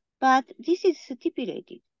 but this is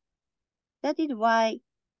stipulated. That is why,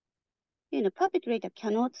 perpetrator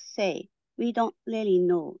cannot say we don't really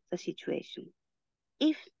know the situation.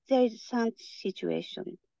 If there is some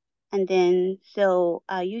situation, and then so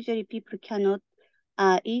usually people cannot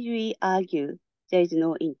easily argue there is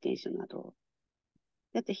no intention at all.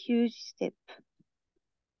 That's a huge step.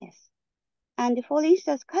 Yes. And for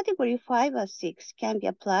instance, category 5 or 6 can be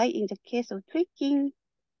applied in the case of tricking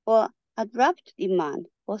or abrupt demand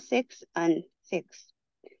for sex and sex.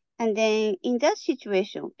 And then in that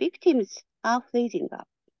situation, victims are freezing up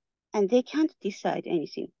and they can't decide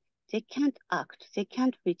anything. They can't act. They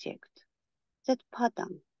can't reject that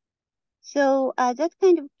pattern. So that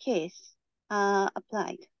kind of case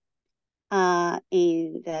applied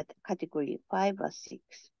in that category 5 or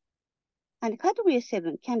 6. And category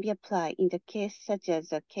 7 can be applied in the case such as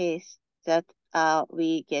the case that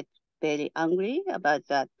we get very angry about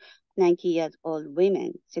that 90-year-old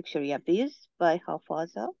woman sexually abused by her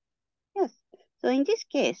father. Yes. So in this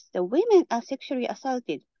case, the women are sexually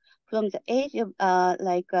assaulted from the age of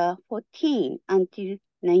 14 until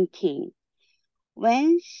 19.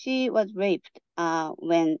 When she was raped,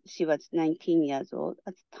 when she was 19 years old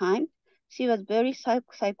at the time, she was very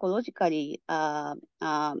psychologically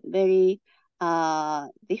very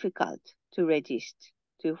difficult to resist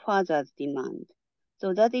to father's demand.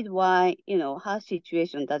 So that is why, her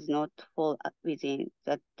situation does not fall within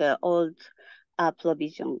the old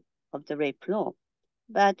provision of the rape law.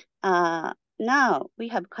 But now we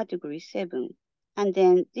have category 7, and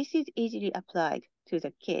then this is easily applied to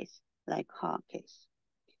the case like her case.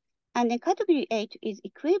 And then category 8 is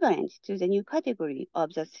equivalent to the new category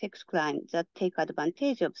of the sex crime that take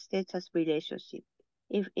advantage of status relationship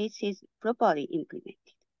if it is properly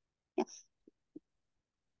implemented. Yes.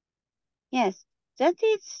 Yes, that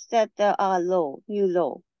is that law, new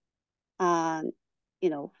law,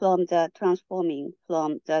 from the transforming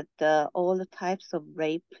from all types of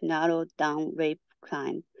rape, narrowed down rape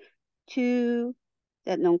crime to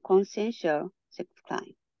the non-consensual sex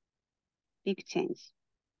crime. Big change.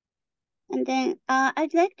 And then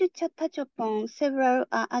I'd like to touch upon several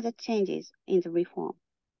other changes in the reform.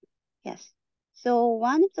 Yes. So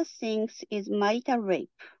one of the things is marital rape.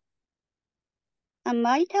 And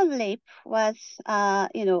marital rape was,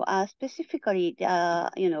 specifically,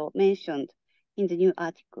 mentioned in the new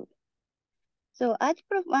article. So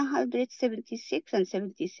Article 176 and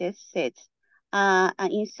 76 says,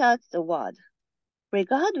 inserts the word,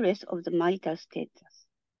 regardless of the marital status.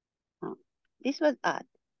 This was added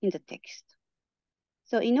in the text.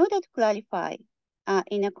 So in order to clarify,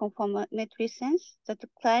 in a confirmatory sense, that the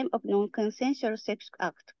crime of non-consensual sex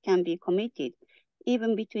act can be committed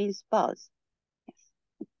even between spouses.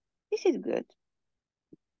 Yes. This is good.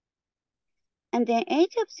 And the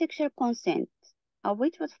age of sexual consent,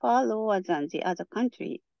 which was far lower than the other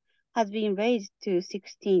country, has been raised to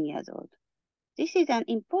 16 years old. This is an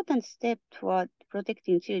important step toward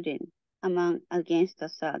protecting children against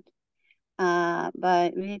assault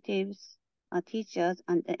by relatives, teachers,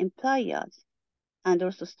 and employers, and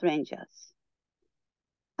also strangers.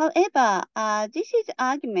 However, this is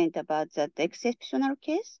argument about that exceptional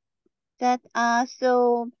case that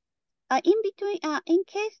in between, in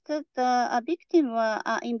case that the victim were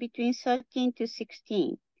in between 13 to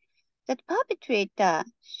 16, that perpetrator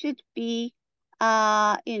should be,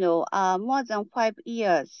 more than 5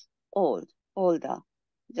 years older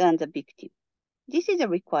than the victim. This is a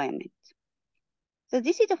requirement. So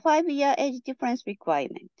this is a 5-year age difference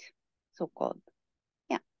requirement, so-called.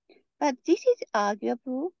 Yeah, but this is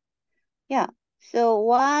arguable. Yeah, so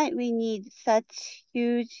why we need such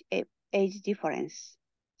huge age difference?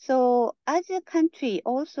 So as a country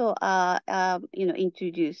also,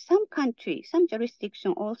 introduced some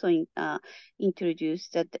jurisdiction also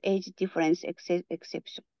introduced that age difference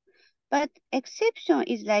exception. But exception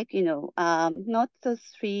is like, not the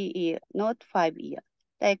 3 year, not 5 years,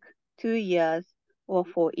 like 2 years or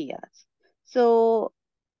 4 years. So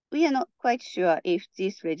we are not quite sure if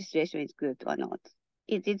this legislation is good or not.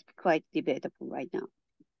 It is quite debatable right now.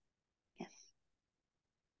 Yes.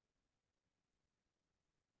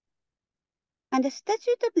 And the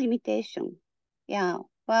statute of limitation,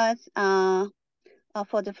 was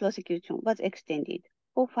for the prosecution was extended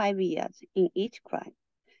for 5 years in each crime.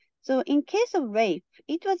 So in case of rape,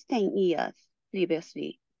 it was 10 years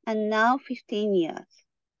previously, and now 15 years.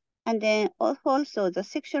 And then also the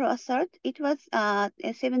sexual assault, it was 7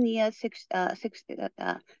 years,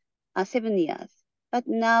 7 years, but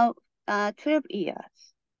now 12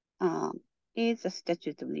 years is the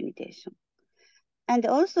statute of limitation. And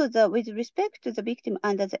also with respect to the victim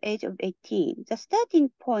under the age of 18, the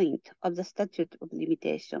starting point of the statute of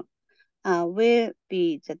limitation will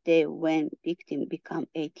be the day when victim become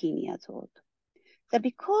 18 years old.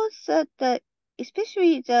 because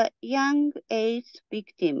especially the young age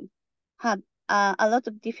victim have a lot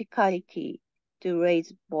of difficulty to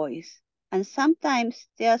raise voice, and sometimes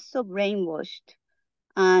they are so brainwashed,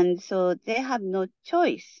 and so they have no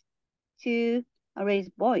choice to raise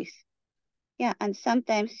voice. Yeah, and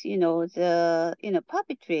sometimes the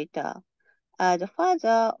perpetrator, the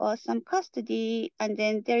father or some custody, and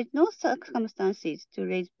then there is no circumstances to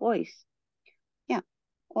raise voice. Yeah,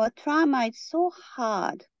 or trauma is so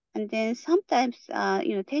hard. And then sometimes,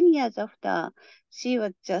 10 years after, she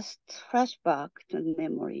was just flashback to the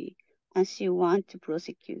memory and she want to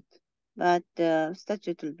prosecute. But the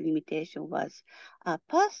statute of limitation was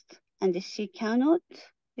passed and she cannot,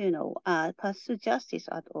 pursue justice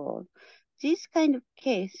at all. This kind of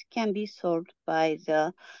case can be solved by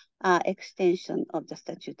the extension of the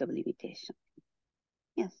statute of limitation.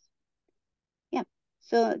 Yes. Yeah.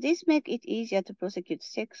 So this makes it easier to prosecute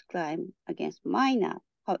sex crime against minor.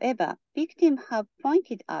 However, victims have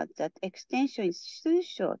pointed out that extension is too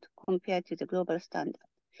short compared to the global standard.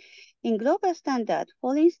 In global standard,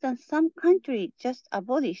 for instance, some countries just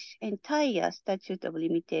abolish entire statute of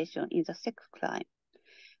limitation in the sex crime.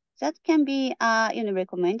 That can be,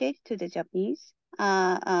 recommended to the Japanese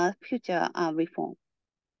future reform.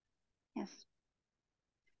 Yes.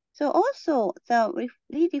 So also the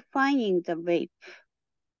redefining the rape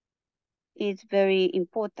is very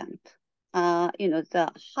important.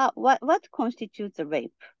 What constitutes a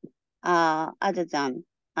rape, other than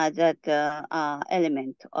that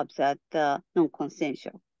element of that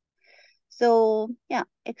non-consensual. So yeah,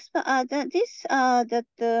 that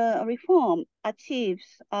reform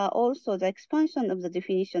achieves also the expansion of the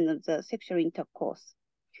definition of the sexual intercourse.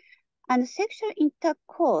 And sexual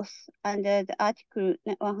intercourse under the Article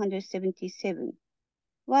 177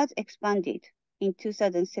 was expanded in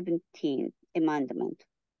 2017 amendment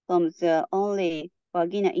from the only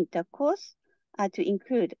vaginal intercourse to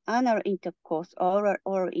include anal intercourse or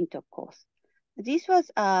oral intercourse. This was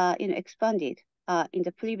expanded in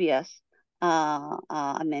the previous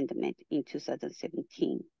amendment in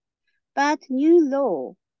 2017. But new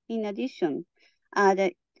law, in addition,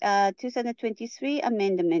 the 2023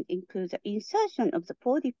 amendment includes the insertion of the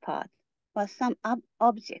body part or some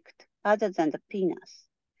object other than the penis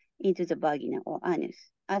into the vagina or anus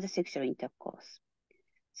as a sexual intercourse.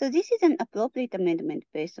 So this is an appropriate amendment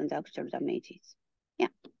based on the actual damages. Yeah,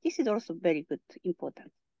 this is also very good,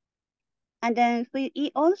 important. And then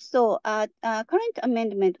we also, current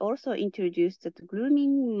amendment also introduced the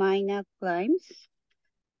grooming minor crimes.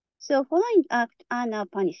 So following acts are now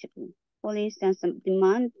punishable. For instance,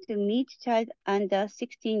 demand to meet child under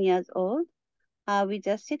 16 years old with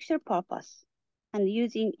a sexual purpose and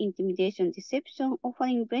using intimidation, deception,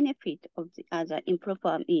 offering benefit of the other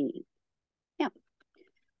improper meaning. Yeah.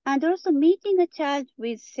 And also meeting a child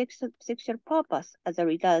with sexual purpose as a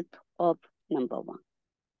result of number one.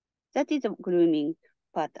 That is a grooming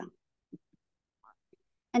pattern.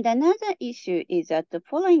 And another issue is that the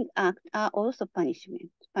following acts are also punishable.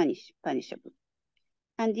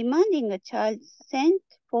 And demanding a child send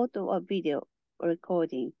photo or video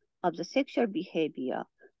recording of the sexual behavior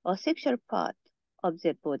or sexual part of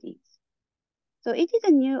their bodies. So it is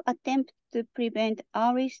a new attempt to prevent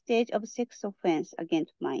early stage of sex offense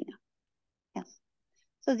against minor. Yes.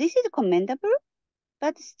 So this is commendable,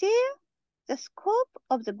 but still the scope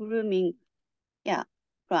of the grooming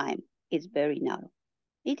crime is very narrow.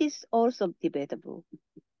 It is also debatable.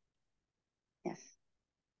 Yes.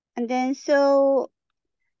 And then so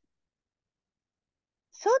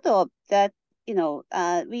sort of that,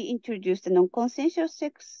 we introduced the non-consensual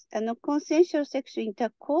sexual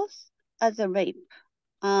intercourse as a rape.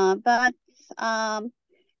 But the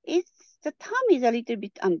term is a little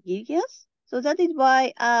bit ambiguous. So that is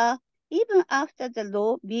why even after the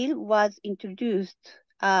law bill was introduced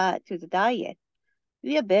to the diet,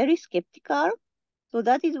 we are very skeptical. So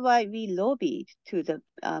that is why we lobbied to the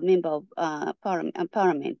member of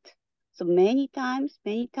parliament. So many times,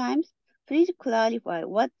 please clarify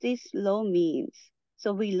what this law means.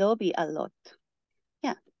 So we lobby a lot.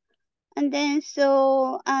 Yeah. And then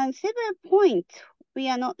several points we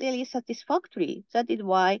are not really satisfactory. That is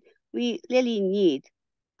why we really need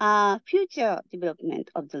future development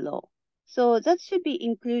of the law. So that should be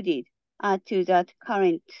included to that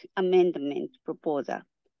current amendment proposal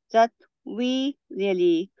that we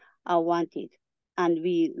really wanted and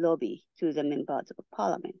we lobby to the members of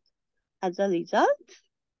parliament. As a result,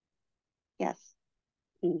 yes.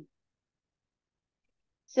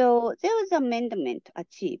 So there was amendment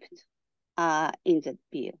achieved in the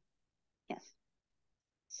bill. Yes.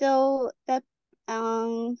 So that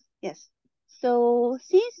yes. So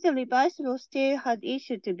since the revised law still had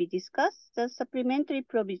issues to be discussed, the supplementary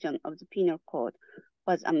provision of the Penal Code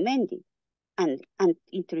was amended and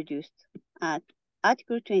introduced at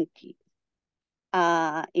Article 20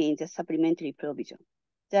 in the supplementary provision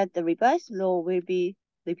that the revised law will be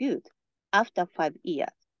reviewed after 5 years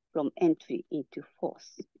from entry into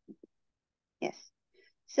force. Yes.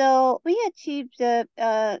 So we achieved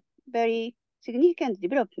a very significant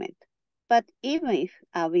development. But even if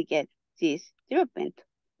we get this development,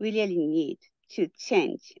 we really need to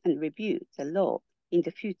change and review the law in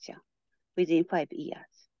the future within 5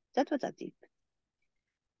 years. That was a deep.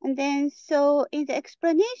 And then, so in the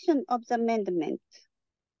explanation of the amendment,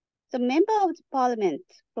 the member of the parliament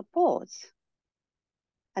proposed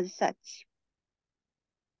as such.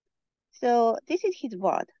 So this is his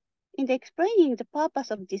word. In the explaining the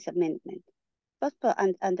purpose of this amendment, Prosper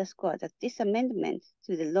underscored that this amendment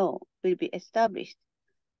to the law will be established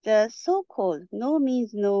the so-called no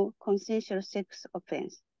means no consensual sex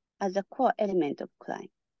offense as a core element of crime.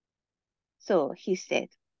 So he said,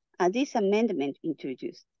 this amendment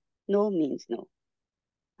introduced no means no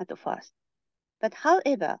at the first. But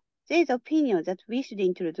however, there is opinion that we should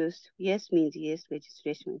introduce yes means yes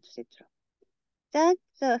legislation, etc. That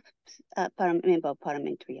the member of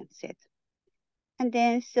parliamentarian said. And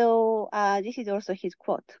then, so this is also his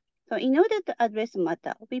quote. So in order to address the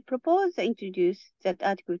matter, we propose to introduce that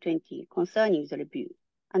Article 20 concerning the review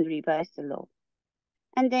and revise the law.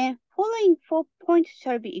 And then following 4 points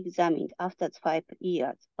shall be examined after 5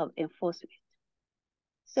 years of enforcement.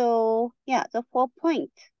 So yeah, the 4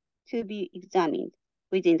 points to be examined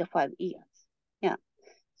within the 5 years. Yeah.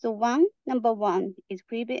 So number one is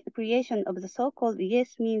creation of the so-called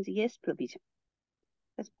yes means yes provision.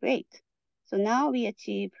 That's great. So now we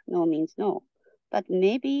achieve no means no. But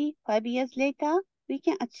maybe 5 years later, we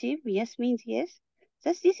can achieve yes means yes.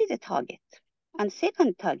 Thus, this is a target. And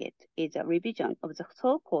second target is a revision of the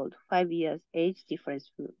so-called 5 years age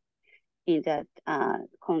difference rule in that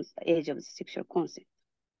age of sexual consent.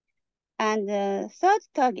 And the third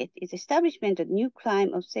target is establishment of new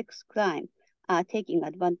crime of sex crime, taking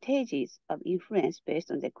advantages of influence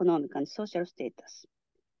based on the economic and social status.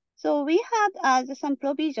 So we had some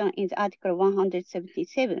provision in the Article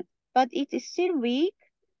 177, but it is still weak,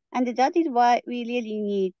 and that is why we really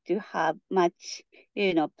need to have much,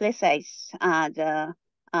 precise the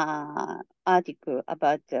article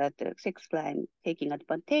about the sex crime taking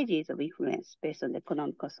advantages of influence based on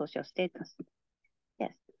economic or social status.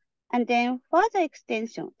 Yes, and then further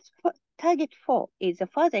extensions. Target 4 is a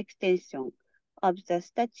further extension of the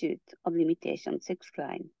statute of limitation sex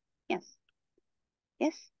crime. Yes.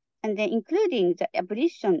 Yes. And then including the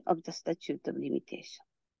abolition of the statute of limitation.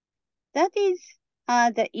 That is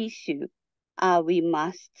the issue we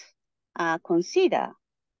must consider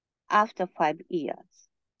after 5 years.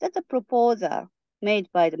 That's a proposal made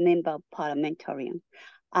by the member of parliamentarian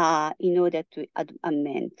in order to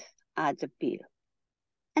amend the bill.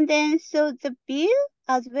 And then so the bill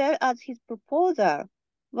as well as his proposal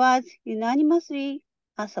was unanimously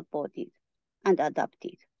supported and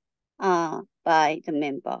adopted by the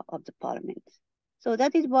member of the parliament. So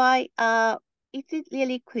that is why it is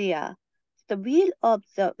really clear the will of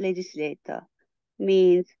the legislator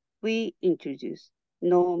means we introduce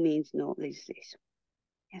no means no legislation.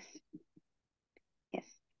 Yes. Yes.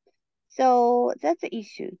 So that's the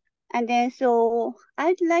issue. And then so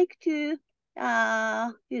I'd like to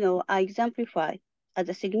exemplify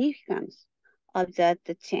the significance of that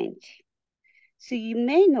change. So you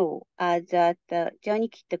may know that the Johnny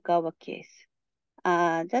Kitagawa case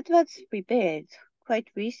that was prepared quite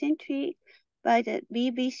recently by the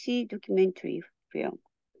BBC documentary film.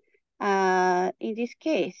 In this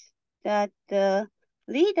case, that the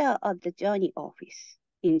leader of the Johnny office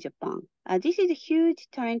in Japan, this is a huge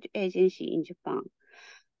talent agency in Japan,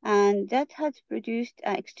 and that has produced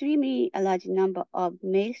an extremely large number of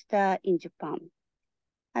male stars in Japan,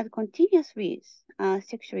 has continuously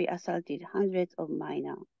sexually assaulted hundreds of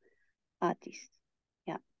minor artists.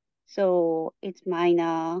 Yeah, so it's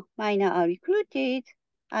minor are recruited.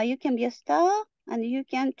 You can be a star, and you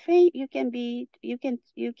can train. You can be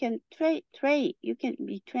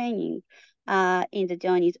training in the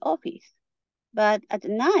Johnny's office. But at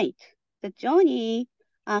night, the Johnny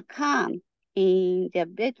come in their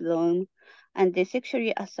bedroom and they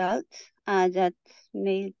sexually assault that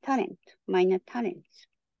male talent, minor talents.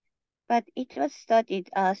 But it was started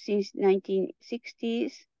since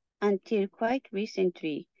 1960s until quite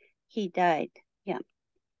recently. He died,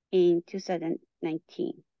 in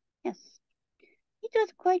 2019. Yes, it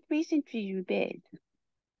was quite recently revealed.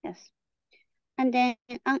 Yes, And then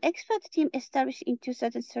an expert team established in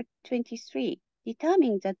 2023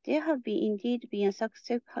 determined that there have indeed been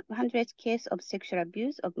hundreds cases of sexual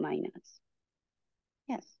abuse of minors.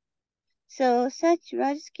 Yes. So such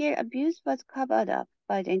large-scale abuse was covered up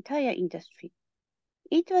by the entire industry.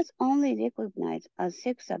 It was only recognized as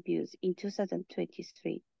sex abuse in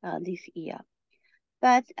 2023, this year.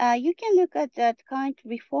 But you can look at that current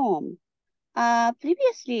reform.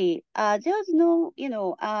 Previously, there was no,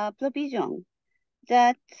 provision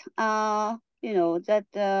that,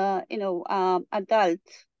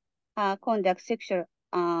 adults conduct sexual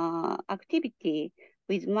activity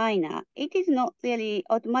with minor. It is not really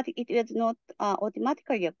automatic. It is not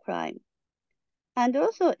automatically a crime. And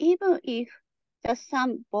also, even if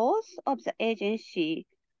both of the agency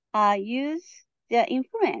use their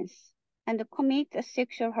influence and commit a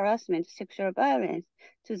sexual harassment, sexual violence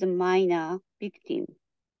to the minor victim,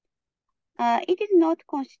 it is not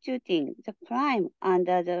constituting the crime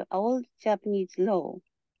under the old Japanese law,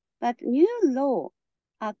 but new law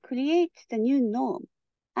creates the new norm,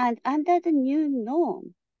 and under the new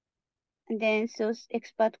norm, and then so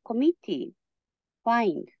expert committee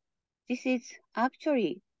find this is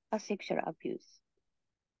actually a sexual abuse.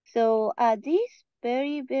 So these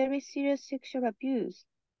very, very serious sexual abuse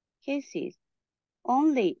cases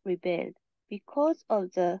only rebelled because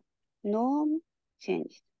of the norm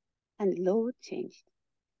changed and law changed.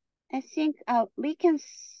 I think we can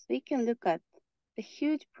look at the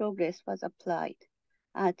huge progress was applied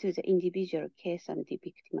to the individual case and the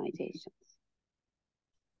victimizations.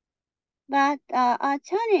 But our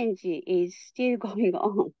challenge is still going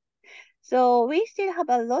on. So we still have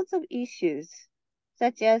a lot of issues,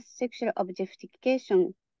 such as sexual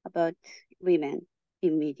objectification about women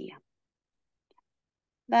in media.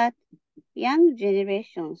 But young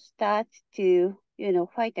generation start to,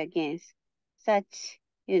 fight against such,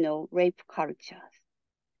 rape cultures.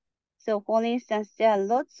 So for instance, there are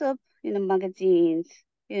lots of, magazines,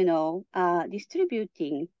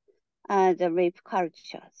 distributing the rape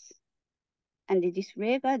cultures and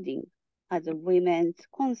disregarding the women's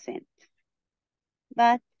consent.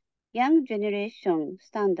 But young generation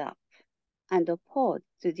stand up and oppose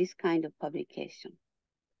to this kind of publication.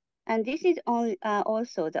 And this is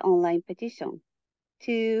also the online petition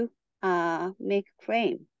to make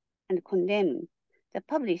claim and condemn the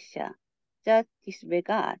publisher that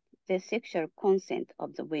disregard the sexual consent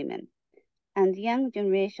of the women. And the young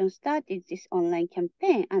generation started this online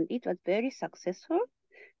campaign, and it was very successful.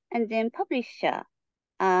 And then publisher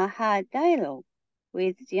had dialogue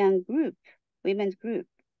with the young group, women's group,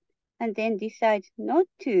 and then decide not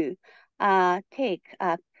to take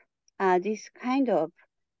up this kind of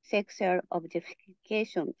sexual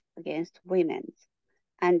objectification against women.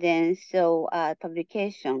 And then so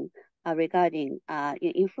publication regarding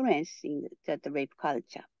influencing the rape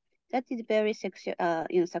culture. That is very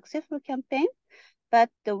successful campaign, but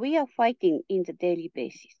we are fighting in the daily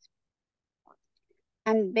basis.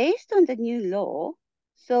 And based on the new law,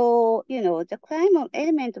 so, the crime or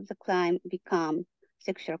element of the crime become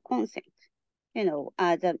sexual consent.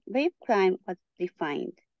 The rape crime was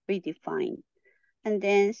redefined. And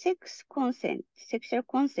then sexual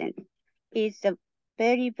consent is a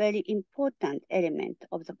very, very important element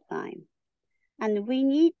of the crime. And we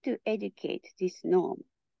need to educate this norm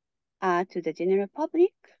to the general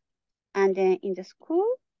public, and then in the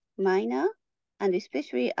school, minor, and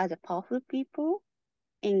especially other powerful people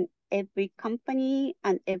in every company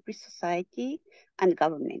and every society and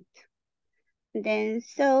government. Then,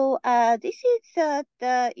 so this is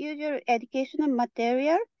the usual educational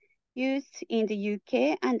material used in the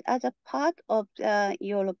UK and other part of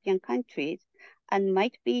European countries, and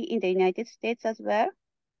might be in the United States as well.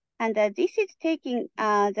 And this is taking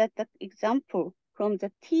the example from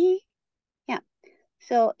the tea. Yeah.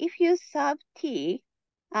 So if you serve tea,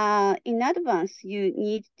 in advance, you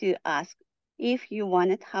need to ask if you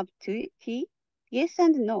want to have tea, yes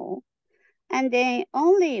and no. And then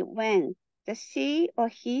only when the she or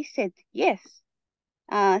he said yes,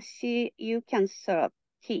 you can serve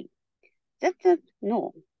tea. That's a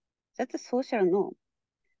norm. That's a social norm.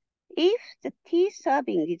 If the tea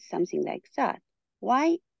serving is something like that,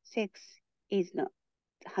 why sex is not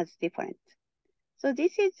has different? So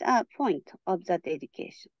this is a point of that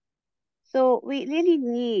education. So we really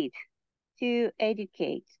need to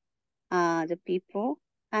educate the people,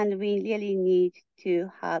 and we really need to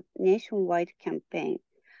have nationwide campaign.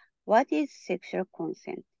 What is sexual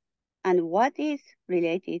consent, and what is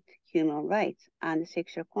related to human rights and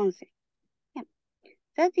sexual consent? Yeah.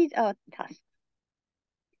 That is our task.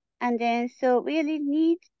 And then, so we really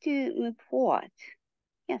need to move forward.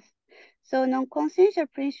 Yes. So non-consensual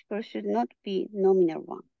principle should not be nominal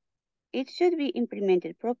one. It should be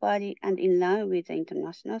implemented properly and in line with the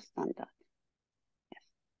international standard. Yes.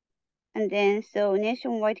 And then, so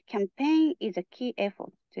nationwide campaign is a key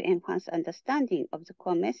effort to enhance understanding of the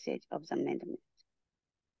core message of the amendment.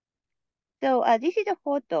 So this is a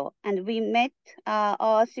photo, and we met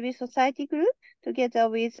our civil society group together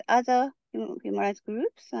with other human rights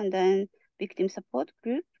groups and then victim support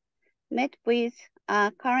group, met with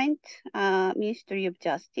current Ministry of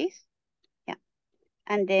Justice. Yeah.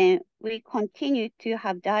 And then we continue to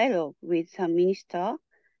have dialogue with the minister.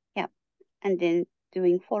 Yeah. And then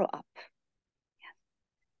doing follow-up. Yeah.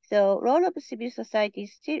 So role of civil society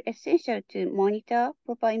is still essential to monitor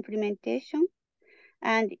proper implementation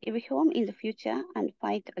and reform in the future and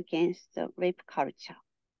fight against the rape culture.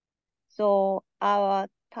 So our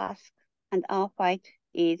task and our fight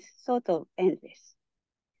is sort of endless.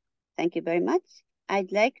 Thank you very much.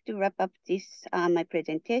 I'd like to wrap up this my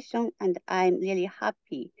presentation, and I'm really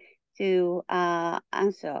happy to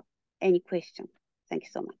answer any question. Thank you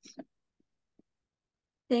so much.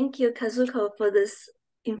 Thank you, Kazuko, for this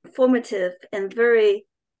informative and very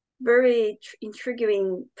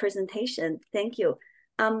intriguing presentation. Thank you.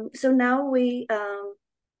 So now we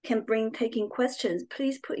can taking questions.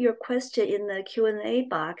 Please put your question in the Q&A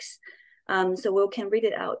box, so we can read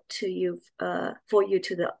it out to you for you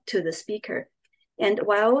to the speaker. And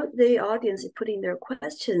while the audience is putting their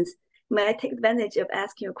questions, may I take advantage of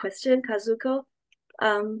asking a question, Kazuko?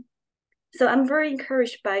 So I'm very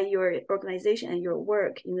encouraged by your organization and your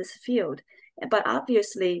work in this field, but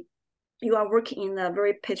obviously you are working in a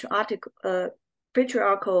very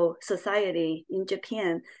patriarchal society in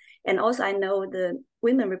Japan. And also I know the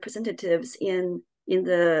women representatives in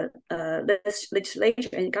the legislature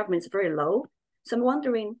and government is very low. So I'm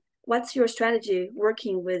wondering, what's your strategy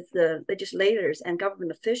working with the legislators and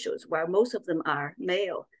government officials while most of them are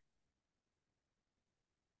male?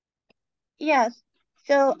 Yes,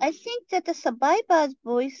 so I think that the survivor's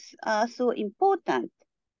voice are so important.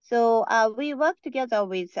 So we work together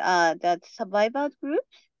with that survivors group.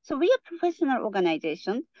 So we are professional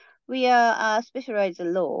organization. We are specialized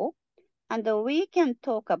in law, and we can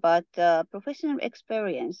talk about professional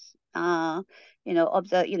experience. Of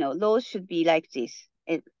the laws should be like this,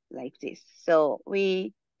 like this. So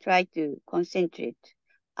we try to concentrate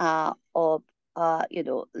of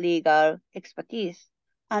legal expertise.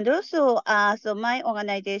 And also, so my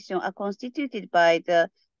organization are constituted by the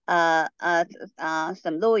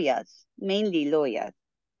some lawyers, mainly lawyers.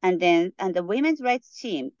 And the women's rights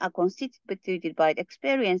team are constituted by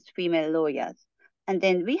experienced female lawyers. And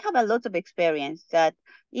then we have a lot of experience that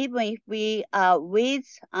even if we are with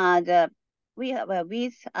the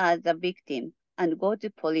victim and go to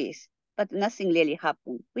police, but nothing really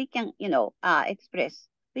happened, we can express,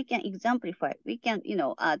 we can exemplify, we can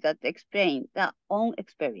that explain their own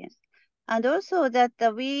experience. And also that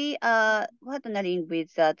we are partnering with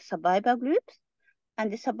survivor groups.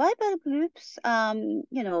 And the survivor groups,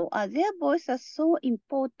 their voice are so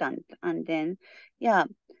important. And then,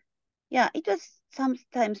 it was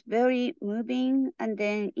sometimes very moving. And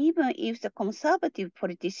then even if the conservative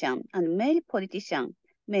politician and male politician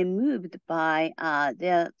may moved by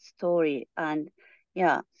their story and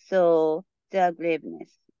so their braveness,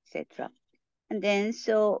 etc. And then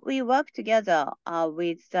so we work together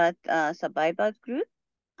with that survivors group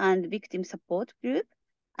and victim support group,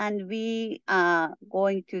 and we are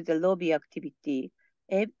going to the lobby activity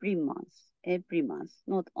every month.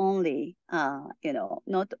 Not only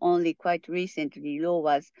quite recently law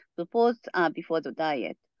was proposed before the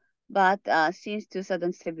diet, but since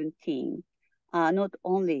 2017, not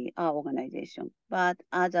only our organization but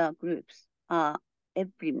other groups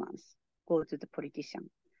every month go to the politician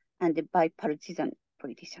and the bipartisan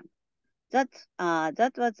politician. That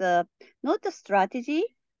was not a strategy,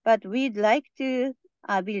 but we'd like to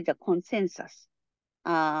build a consensus.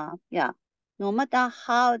 No matter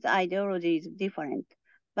how the ideology is different,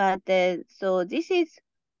 but so this is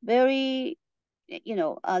very,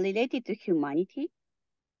 related to humanity.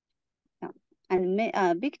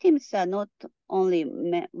 And victims are not only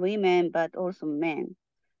women but also men.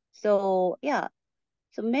 So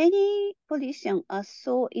so many politicians are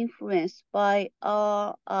so influenced by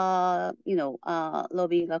our,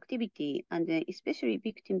 lobbying activity, and then especially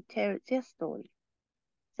victims tell their story.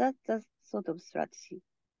 That's the sort of strategy.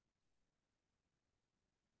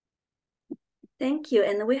 Thank you.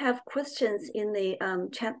 And we have questions in the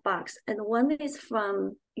chat box. And one is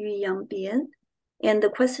from Yu Yang Bian. And the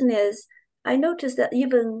question is, I noticed that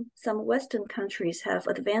even some Western countries have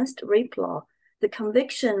advanced rape law. the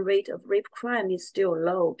conviction rate of rape crime is still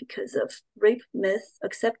low because of rape myth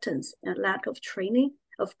acceptance and lack of training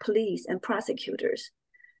of police and prosecutors.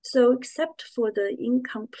 So except for the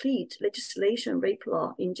incomplete legislation rape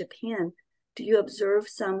law in Japan, do you observe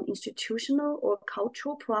some institutional or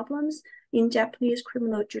cultural problems in Japanese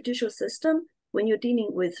criminal judicial system when you're dealing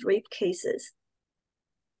with rape cases?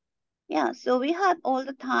 Yeah, so we have all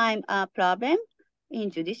the time a problem in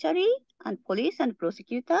judiciary and police and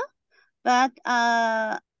prosecutor, but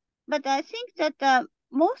I think that the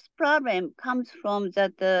most problem comes from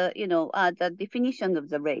that the definition of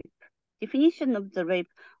the rape. Definition of the rape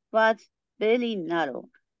was very narrow.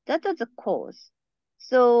 That was the cause.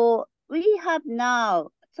 So we have now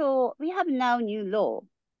new law.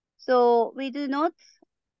 So we do not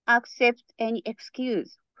accept any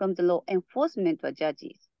excuse from the law enforcement or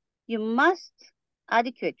judges. You must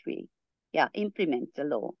adequately, implement the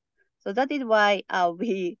law. So that is why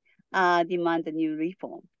we demand a new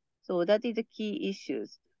reform. So that is the key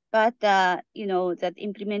issues. But that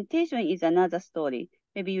implementation is another story.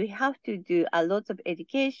 Maybe we have to do a lot of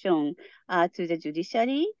education to the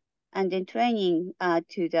judiciary and then training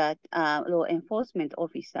to that law enforcement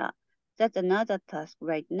officer. That's another task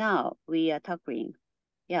right now we are tackling.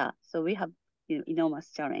 Yeah, so we have enormous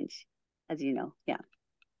challenge, as you know. Yeah.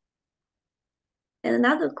 And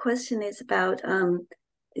another question is about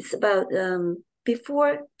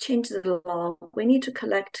before change the law, we need to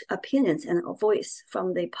collect opinions and a voice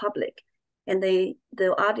from the public. And the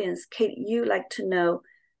audience, Kate, you like to know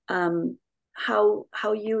how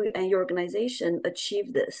you and your organization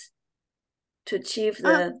achieve this, to achieve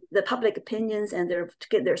the public opinions and to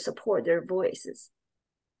get their support, their voices.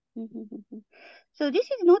 So this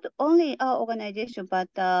is not only our organization, but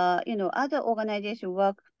other organizations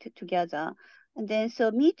work together. And then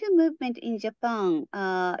so Me Too movement in Japan,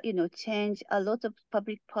 changed a lot of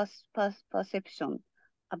public perception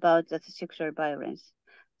about the sexual violence.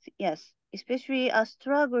 Yes, especially a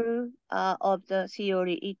struggle of the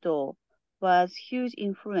Shiori Ito was huge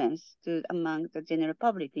influence among the general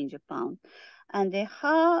public in Japan. And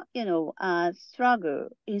her, struggle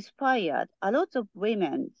inspired a lot of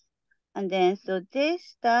women. And then so they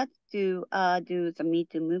start to do the Me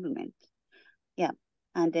Too movement. Yeah.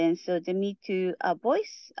 And then so the Me Too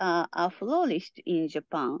voice flourished in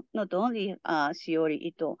Japan, not only Shiori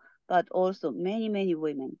Ito, but also many, many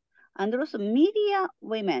women. And also media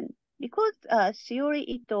women, because Shiori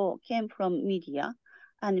Ito came from media,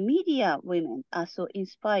 and media women are so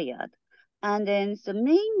inspired. And then the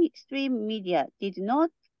mainstream media did not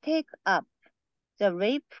take up the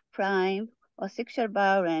rape crime or sexual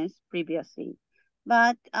violence previously.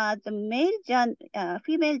 But the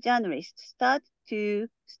female journalists start to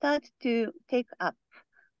take up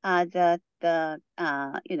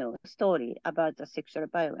story about the sexual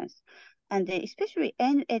violence, and especially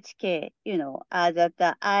NHK,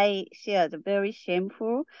 that I shared a very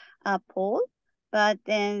shameful poll. But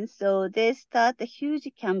then so they start a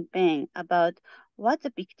huge campaign about what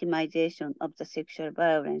the victimization of the sexual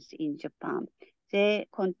violence in Japan. They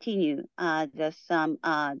continue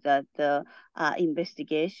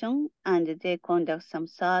investigation, and they conduct some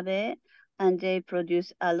survey, and they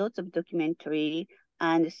produce a lot of documentary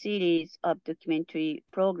and a series of documentary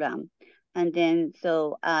program. And then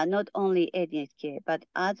so not only NHK, but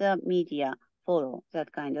other media follow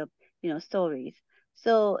that kind of stories.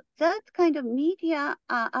 So that kind of media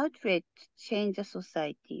outlet change the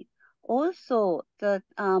society. Also the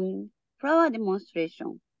flower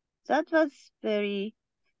demonstration, that was very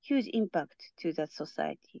huge impact to that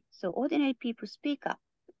society. So ordinary people speak up,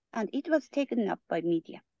 and it was taken up by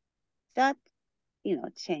media. That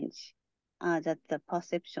change that the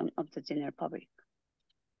perception of the general public.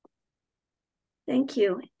 Thank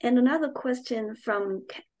you. And another question from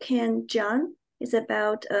Ken John is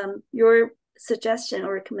about your suggestion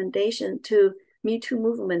or recommendation to Me Too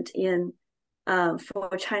movement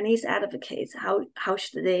for Chinese advocates. How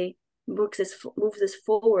should they move this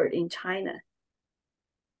forward in China?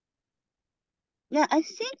 Yeah, I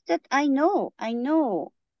think that I know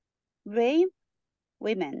brave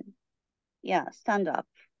women, stand up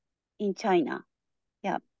in China.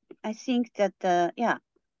 Yeah, I think that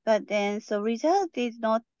but then so result is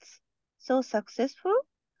not so successful.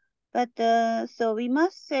 But so we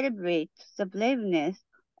must celebrate the braveness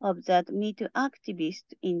of that Me Too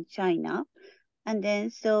activist in China. And then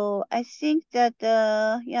so I think that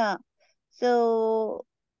so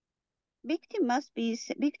victim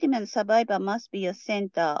and survivor must be a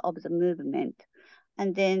center of the movement.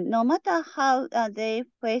 And then no matter how they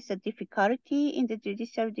face a difficulty in the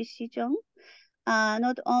judicial decision,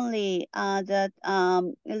 not only that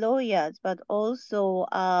lawyers, but also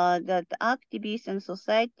that activists and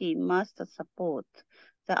society must support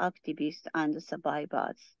the activists and the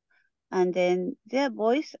survivors. And then their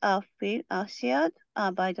voice are shared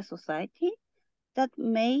by the society that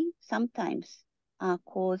may sometimes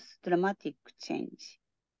cause dramatic change.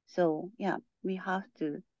 So yeah, we have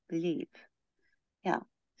to believe. Yeah.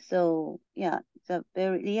 So yeah, the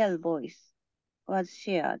very real voice was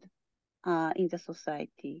shared in the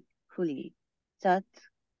society fully, that,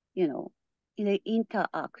 you know,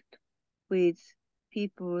 interact with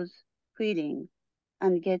people's feeling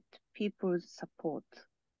and get people's support.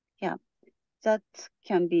 Yeah, that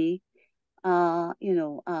can be,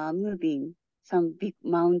 moving some big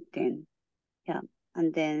mountain. Yeah,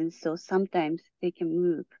 and then so sometimes they can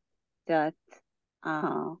move that,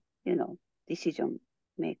 decision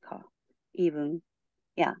maker, even,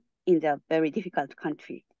 yeah, in the very difficult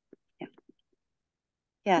country. Yeah.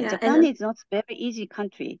 Yeah, Yeah, Japan is not a very easy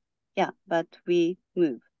country. Yeah, but we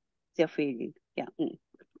move their feeling. Yeah.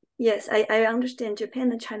 Yes, I understand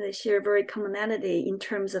Japan and China share very commonality in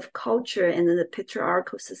terms of culture and the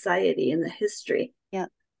patriarchal society and the history. Yeah.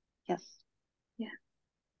 Yes. Yeah.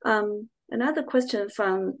 Another question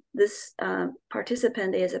from this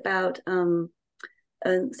participant is about a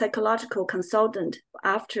psychological consultant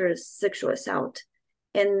after sexual assault.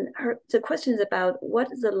 And the question is about what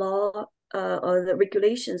the law or the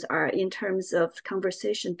regulations are in terms of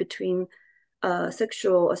conversation between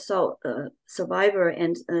sexual assault survivor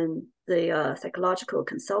and the psychological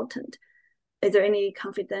consultant. Is there any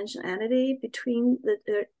confidentiality between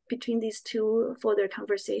these two for their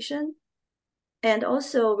conversation? And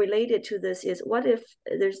also related to this is, what if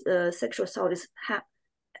there's a sexual assault is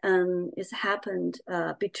happened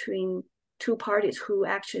between two parties who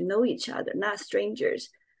actually know each other, not strangers?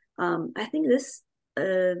 I think this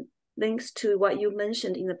links to what you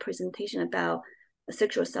mentioned in the presentation about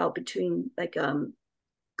sexual assault between like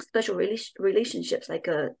special relationships, like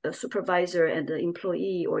a supervisor and an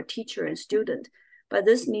employee or teacher and student. But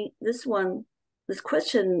this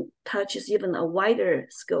question touches even a wider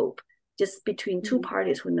scope, just between two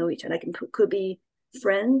parties who know each other. Like could be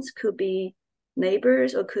friends, could be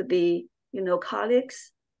neighbors, or could be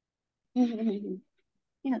colleagues.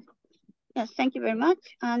 Yes. Yes, thank you very much.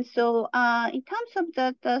 And so, in terms of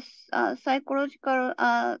the psychological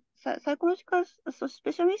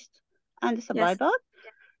specialist and survivor,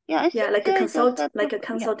 yes. I think like a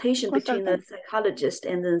consultation between the psychologist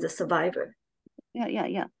and then the survivor.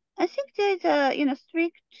 Yeah. I think there's a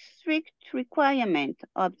strict requirement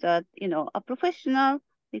of the a professional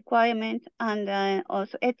requirement and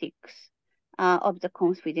also ethics of the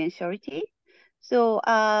confidentiality. So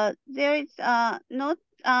there is not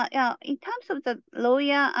in terms of the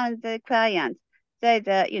lawyer and the client, there's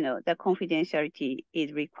the confidentiality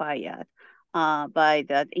is required by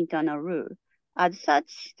the internal rule. As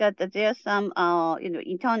such, that there are some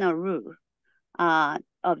internal rule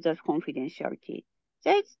of the confidentiality.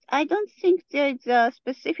 I don't think there is a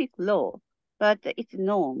specific law, but it's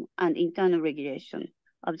norm and internal regulation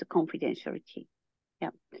of the confidentiality. Yeah.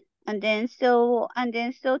 And then so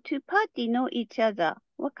two parties know each other.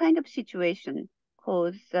 What kind of situation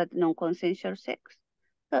cause that non-consensual sex?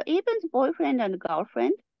 So even the boyfriend and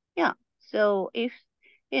girlfriend, yeah. So if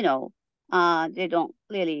they don't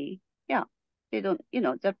really, they don't,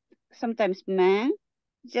 that sometimes men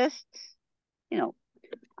just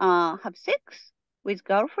have sex with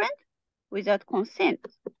girlfriend without consent,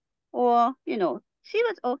 or she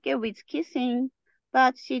was okay with kissing,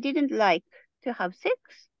 but she didn't like to have sex,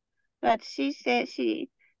 but she said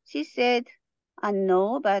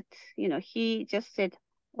no, but he just said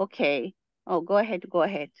okay, oh go ahead,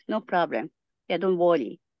 no problem, yeah, don't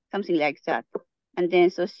worry, something like that, and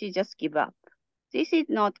then so she just give up. This is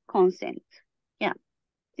not consent. Yeah,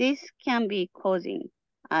 this can be causing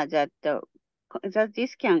that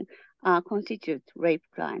this can constitute rape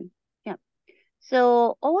crime. Yeah.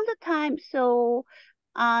 So all the time, so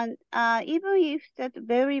and even if that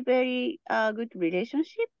very good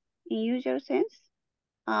relationship in usual sense,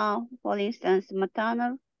 for instance,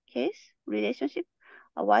 maternal case relationship,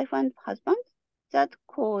 a wife and husband, that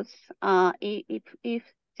cause if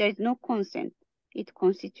there is no consent, it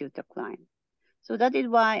constitutes a crime. So that is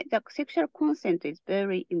why the sexual consent is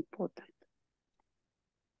very important.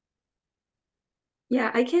 Yeah,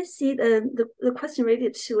 I can see the question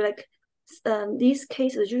related to like these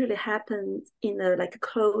cases usually happen in a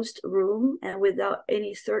closed room and without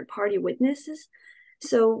any third party witnesses.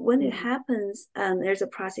 So when it happens and there's a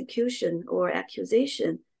prosecution or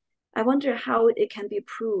accusation, I wonder how it can be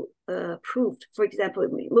proved. For example,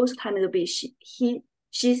 most of the time it'll be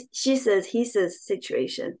she says, he says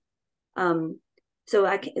situation. So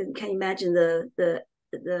I can imagine the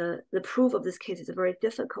proof of this case is very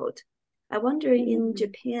difficult. I wonder in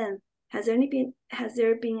Japan, has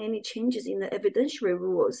there been any changes in the evidentiary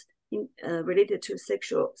rules related to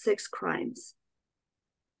sex crimes?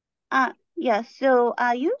 Yeah, so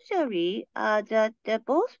usually the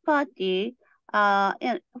both party,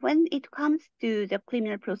 when it comes to the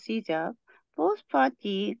criminal procedure, both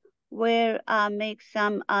party will make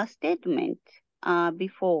some statement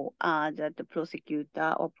before the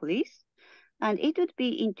prosecutor or police, and it would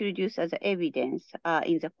be introduced as evidence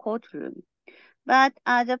in the courtroom. But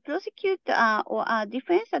the prosecutor or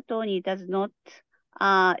defense attorney does not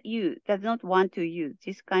want to use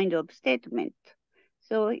this kind of statement,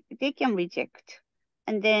 so they can reject.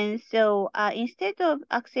 And then so instead of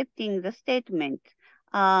accepting the statement,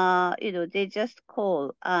 they just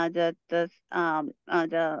call the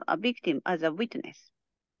victim as a witness.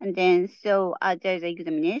 And then so there's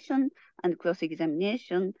examination and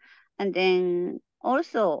cross-examination, and then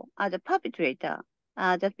also the perpetrator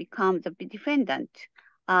that becomes the defendant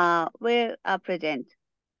will present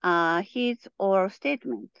his oral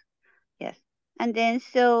statement. Yes, and then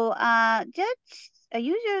so judge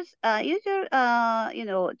usual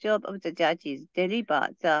job of the judge is deliver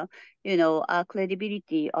the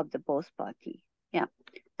credibility of the both party. Yeah,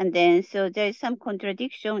 and then so there is some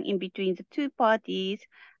contradiction in between the two parties,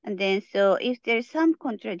 and then so if there is some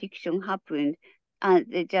contradiction happened,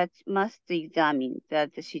 the judge must examine the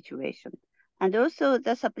situation, and also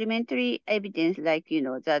the supplementary evidence, like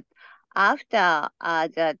that after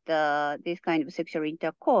this kind of sexual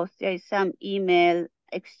intercourse, there is some email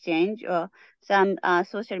exchange or some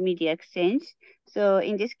social media exchange. So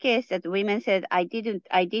in this case, that women said, I didn't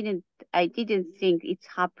think it's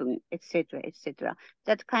happened, etc., etc.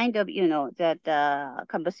 That kind of that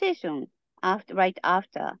conversation right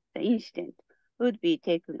after the incident would be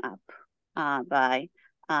taken up by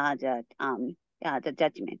the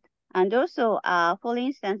judgment. And also, for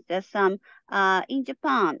instance, there's some in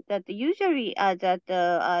Japan that usually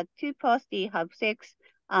that two parties have sex,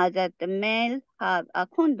 that the male have a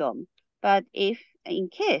condom, but if in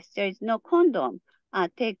case there is no condom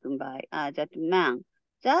taken by that man,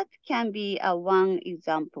 that can be one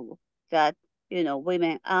example that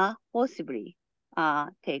women are possibly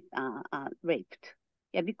raped.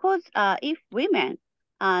 Yeah, because if women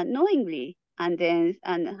knowingly and then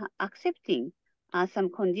accepting some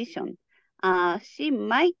condition, she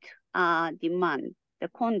might demand the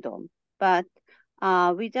condom, but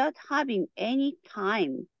without having any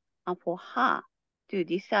time for her to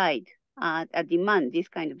decide demand these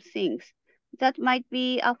kind of things. That might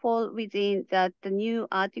be fall within the new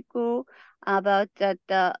article about that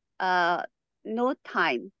no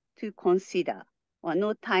time to consider or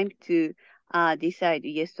no time to decide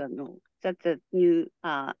yes or no. That's a new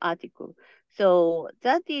article. So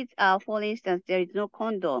that is, for instance, there is no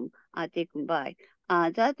condom taken by.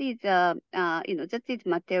 That is, that is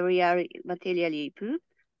materially proved,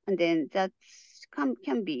 and then that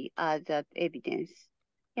can be that evidence.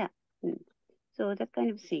 Yeah. So that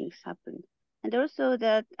kind of things happen, and also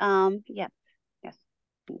that yeah, yes.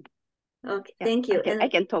 Okay, yeah, thank you. I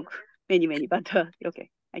can talk many, but okay,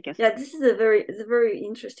 I can. Yeah, this is a very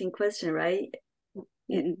interesting question, right?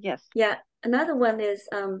 Yes. Yeah, another one is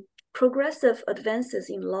progressive advances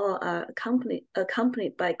in law are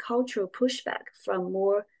accompanied by cultural pushback from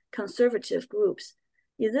more conservative groups.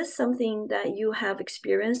 Is this something that you have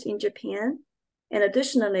experienced in Japan? And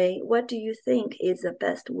additionally, what do you think is the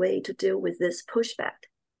best way to deal with this pushback?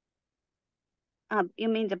 You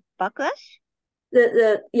mean the backlash?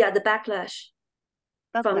 The backlash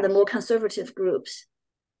from the more conservative groups.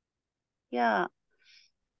 Yeah.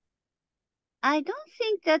 I don't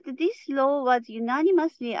think that this law was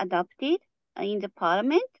unanimously adopted in the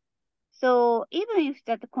parliament. So even if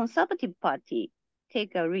that the Conservative Party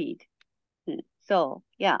take a lead, so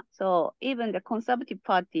yeah, so even the Conservative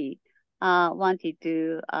Party wanted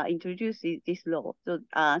to introduce this law. So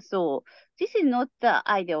so this is not the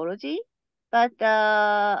ideology, but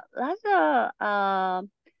rather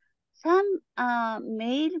some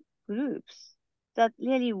male groups that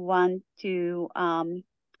really want to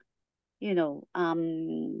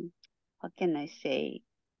what can I say?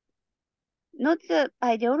 Not the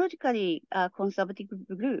ideologically conservative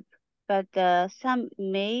group, but some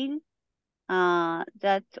male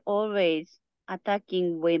that always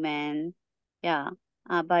attacking women, yeah,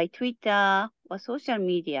 by Twitter or social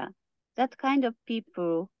media. That kind of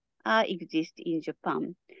people exist in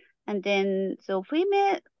Japan. And then, so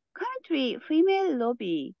currently female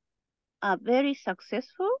lobby are very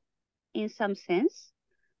successful in some sense.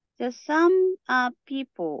 there's some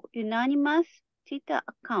people unanimous Twitter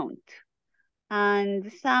account,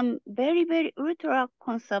 and some very, very ultra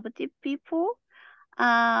conservative people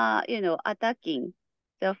attacking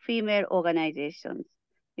the female organizations.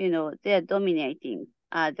 They're dominating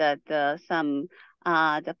some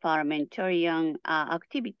the parliamentarian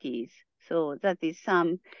activities. So that is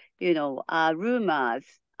some, rumors,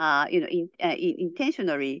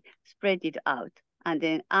 intentionally spread it out. And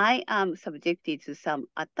then I am subjected to some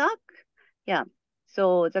attack. Yeah.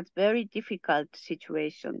 So that's very difficult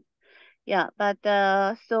situation. Yeah, but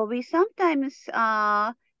so we sometimes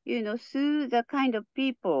sue the kind of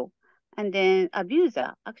people, and then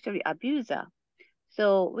abuser.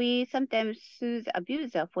 So we sometimes sue the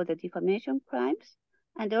abuser for the defamation crimes,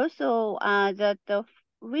 and also that the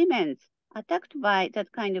women attacked by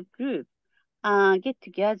that kind of group get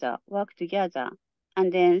together, work together,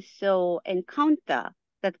 and then so encounter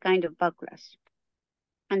that kind of backlash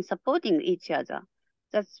and supporting each other.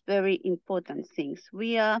 That's very important things.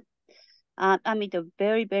 We are amid a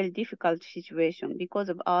very, very difficult situation because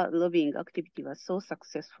of our lobbying activity was so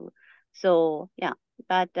successful. So yeah,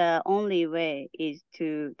 but the only way is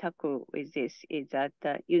to tackle with this is that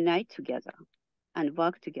unite together and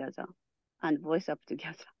work together and voice up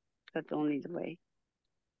together. That's only the way.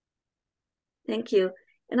 Thank you.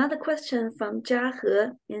 Another question from Jia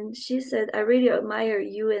He, and she said, I really admire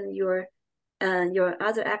you and your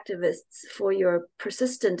other activists for your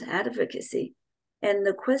persistent advocacy. And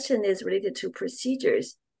the question is related to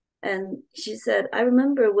procedures. And she said, I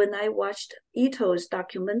remember when I watched Ito's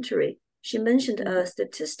documentary, she mentioned a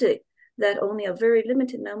statistic that only a very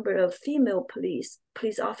limited number of female police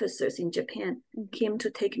officers in Japan came to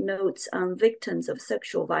take notes on victims of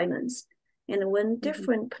sexual violence. And when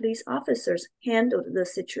different police officers handled the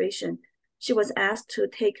situation, she was asked to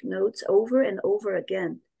take notes over and over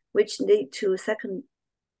again, which lead to secondary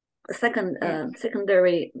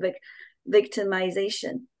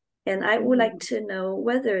victimization. And I would like to know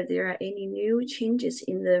whether there are any new changes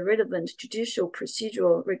in the relevant judicial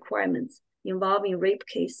procedural requirements involving rape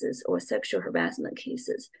cases or sexual harassment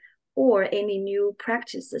cases, or any new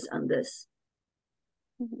practices on this.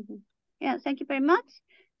 Yeah, thank you very much.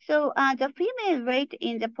 So the female rate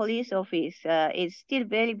in the police office is still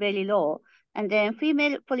very, very low. And then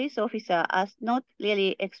female police officers are not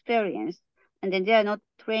really experienced, and then they are not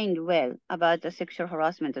trained well about the sexual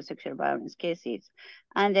harassment or sexual violence cases.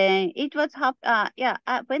 And then it was,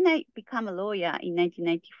 when I became a lawyer in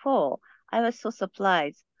 1994, I was so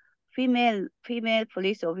surprised. Female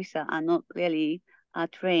police officers are not really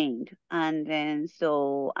trained, and then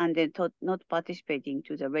not participating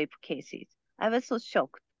to the rape cases. I was so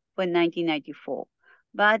shocked when 1994,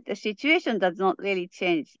 but the situation does not really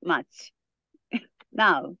change much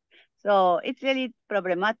now. So it's really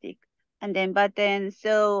problematic. And then,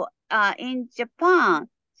 in Japan,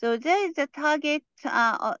 so there is a target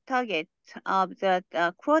of the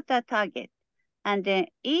quota target, and then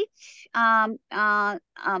each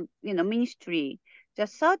ministry,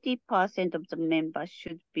 just 30% of the members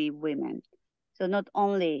should be women. So not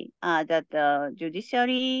only that the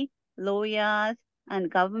judiciary, lawyers,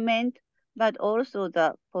 and government, but also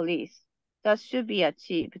the police. That should be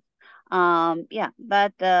achieved.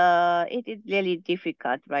 But it is really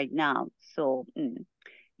difficult right now. So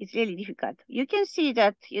it's really difficult. You can see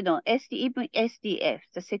that, even SDF,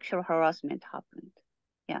 the sexual harassment happened.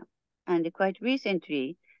 Yeah. And quite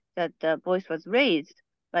recently that the voice was raised,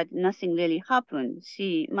 but nothing really happened.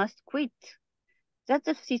 She must quit. That's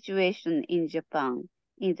the situation in Japan,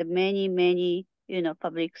 in the many,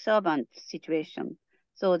 public servant situation.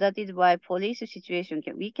 So that is why police situation,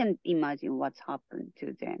 we can imagine what's happened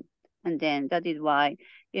to them. And then that is why,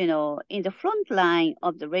 in the front line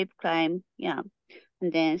of the rape crime,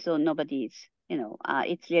 and then so nobody's,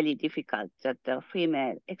 it's really difficult that the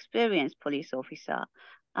female experienced police officer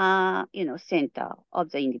center of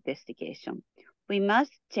the investigation. We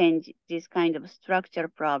must change this kind of structural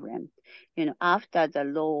problem, after the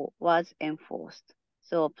law was enforced.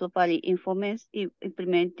 So properly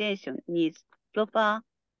implementation needs proper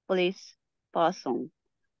police person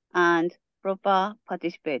and proper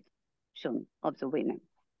participation of the women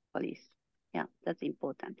police. Yeah, that's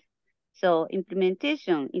important. So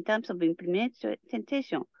implementation, in terms of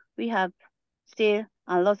implementation, we have still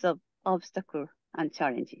a lot of obstacles and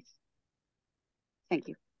challenges. Thank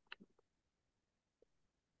you.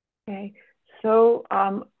 Okay, so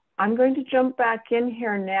I'm going to jump back in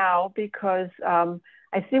here now because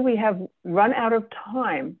I see we have run out of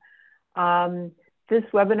time. This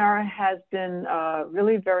webinar has been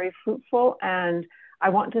really very fruitful, and I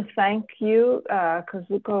want to thank you,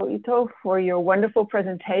 Kazuko Ito, for your wonderful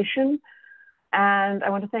presentation. And I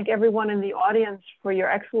want to thank everyone in the audience for your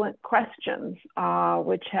excellent questions,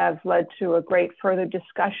 which have led to a great further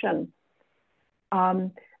discussion.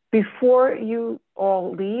 Before you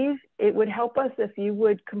all leave, it would help us if you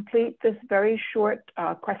would complete this very short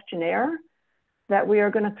questionnaire that we are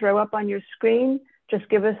going to throw up on your screen. Just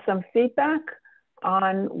give us some feedback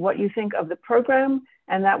on what you think of the program,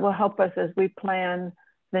 and that will help us as we plan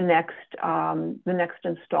the next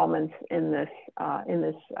installments in this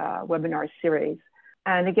webinar series.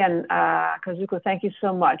 And again, Kazuko, thank you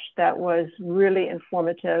so much. That was really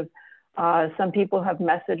informative. Some people have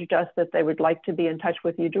messaged us that they would like to be in touch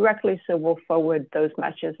with you directly, so we'll forward those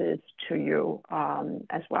messages to you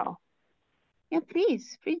as well. Yeah,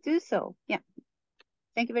 please do so. Yeah,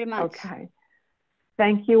 thank you very much. Okay,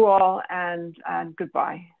 thank you all, and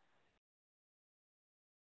goodbye.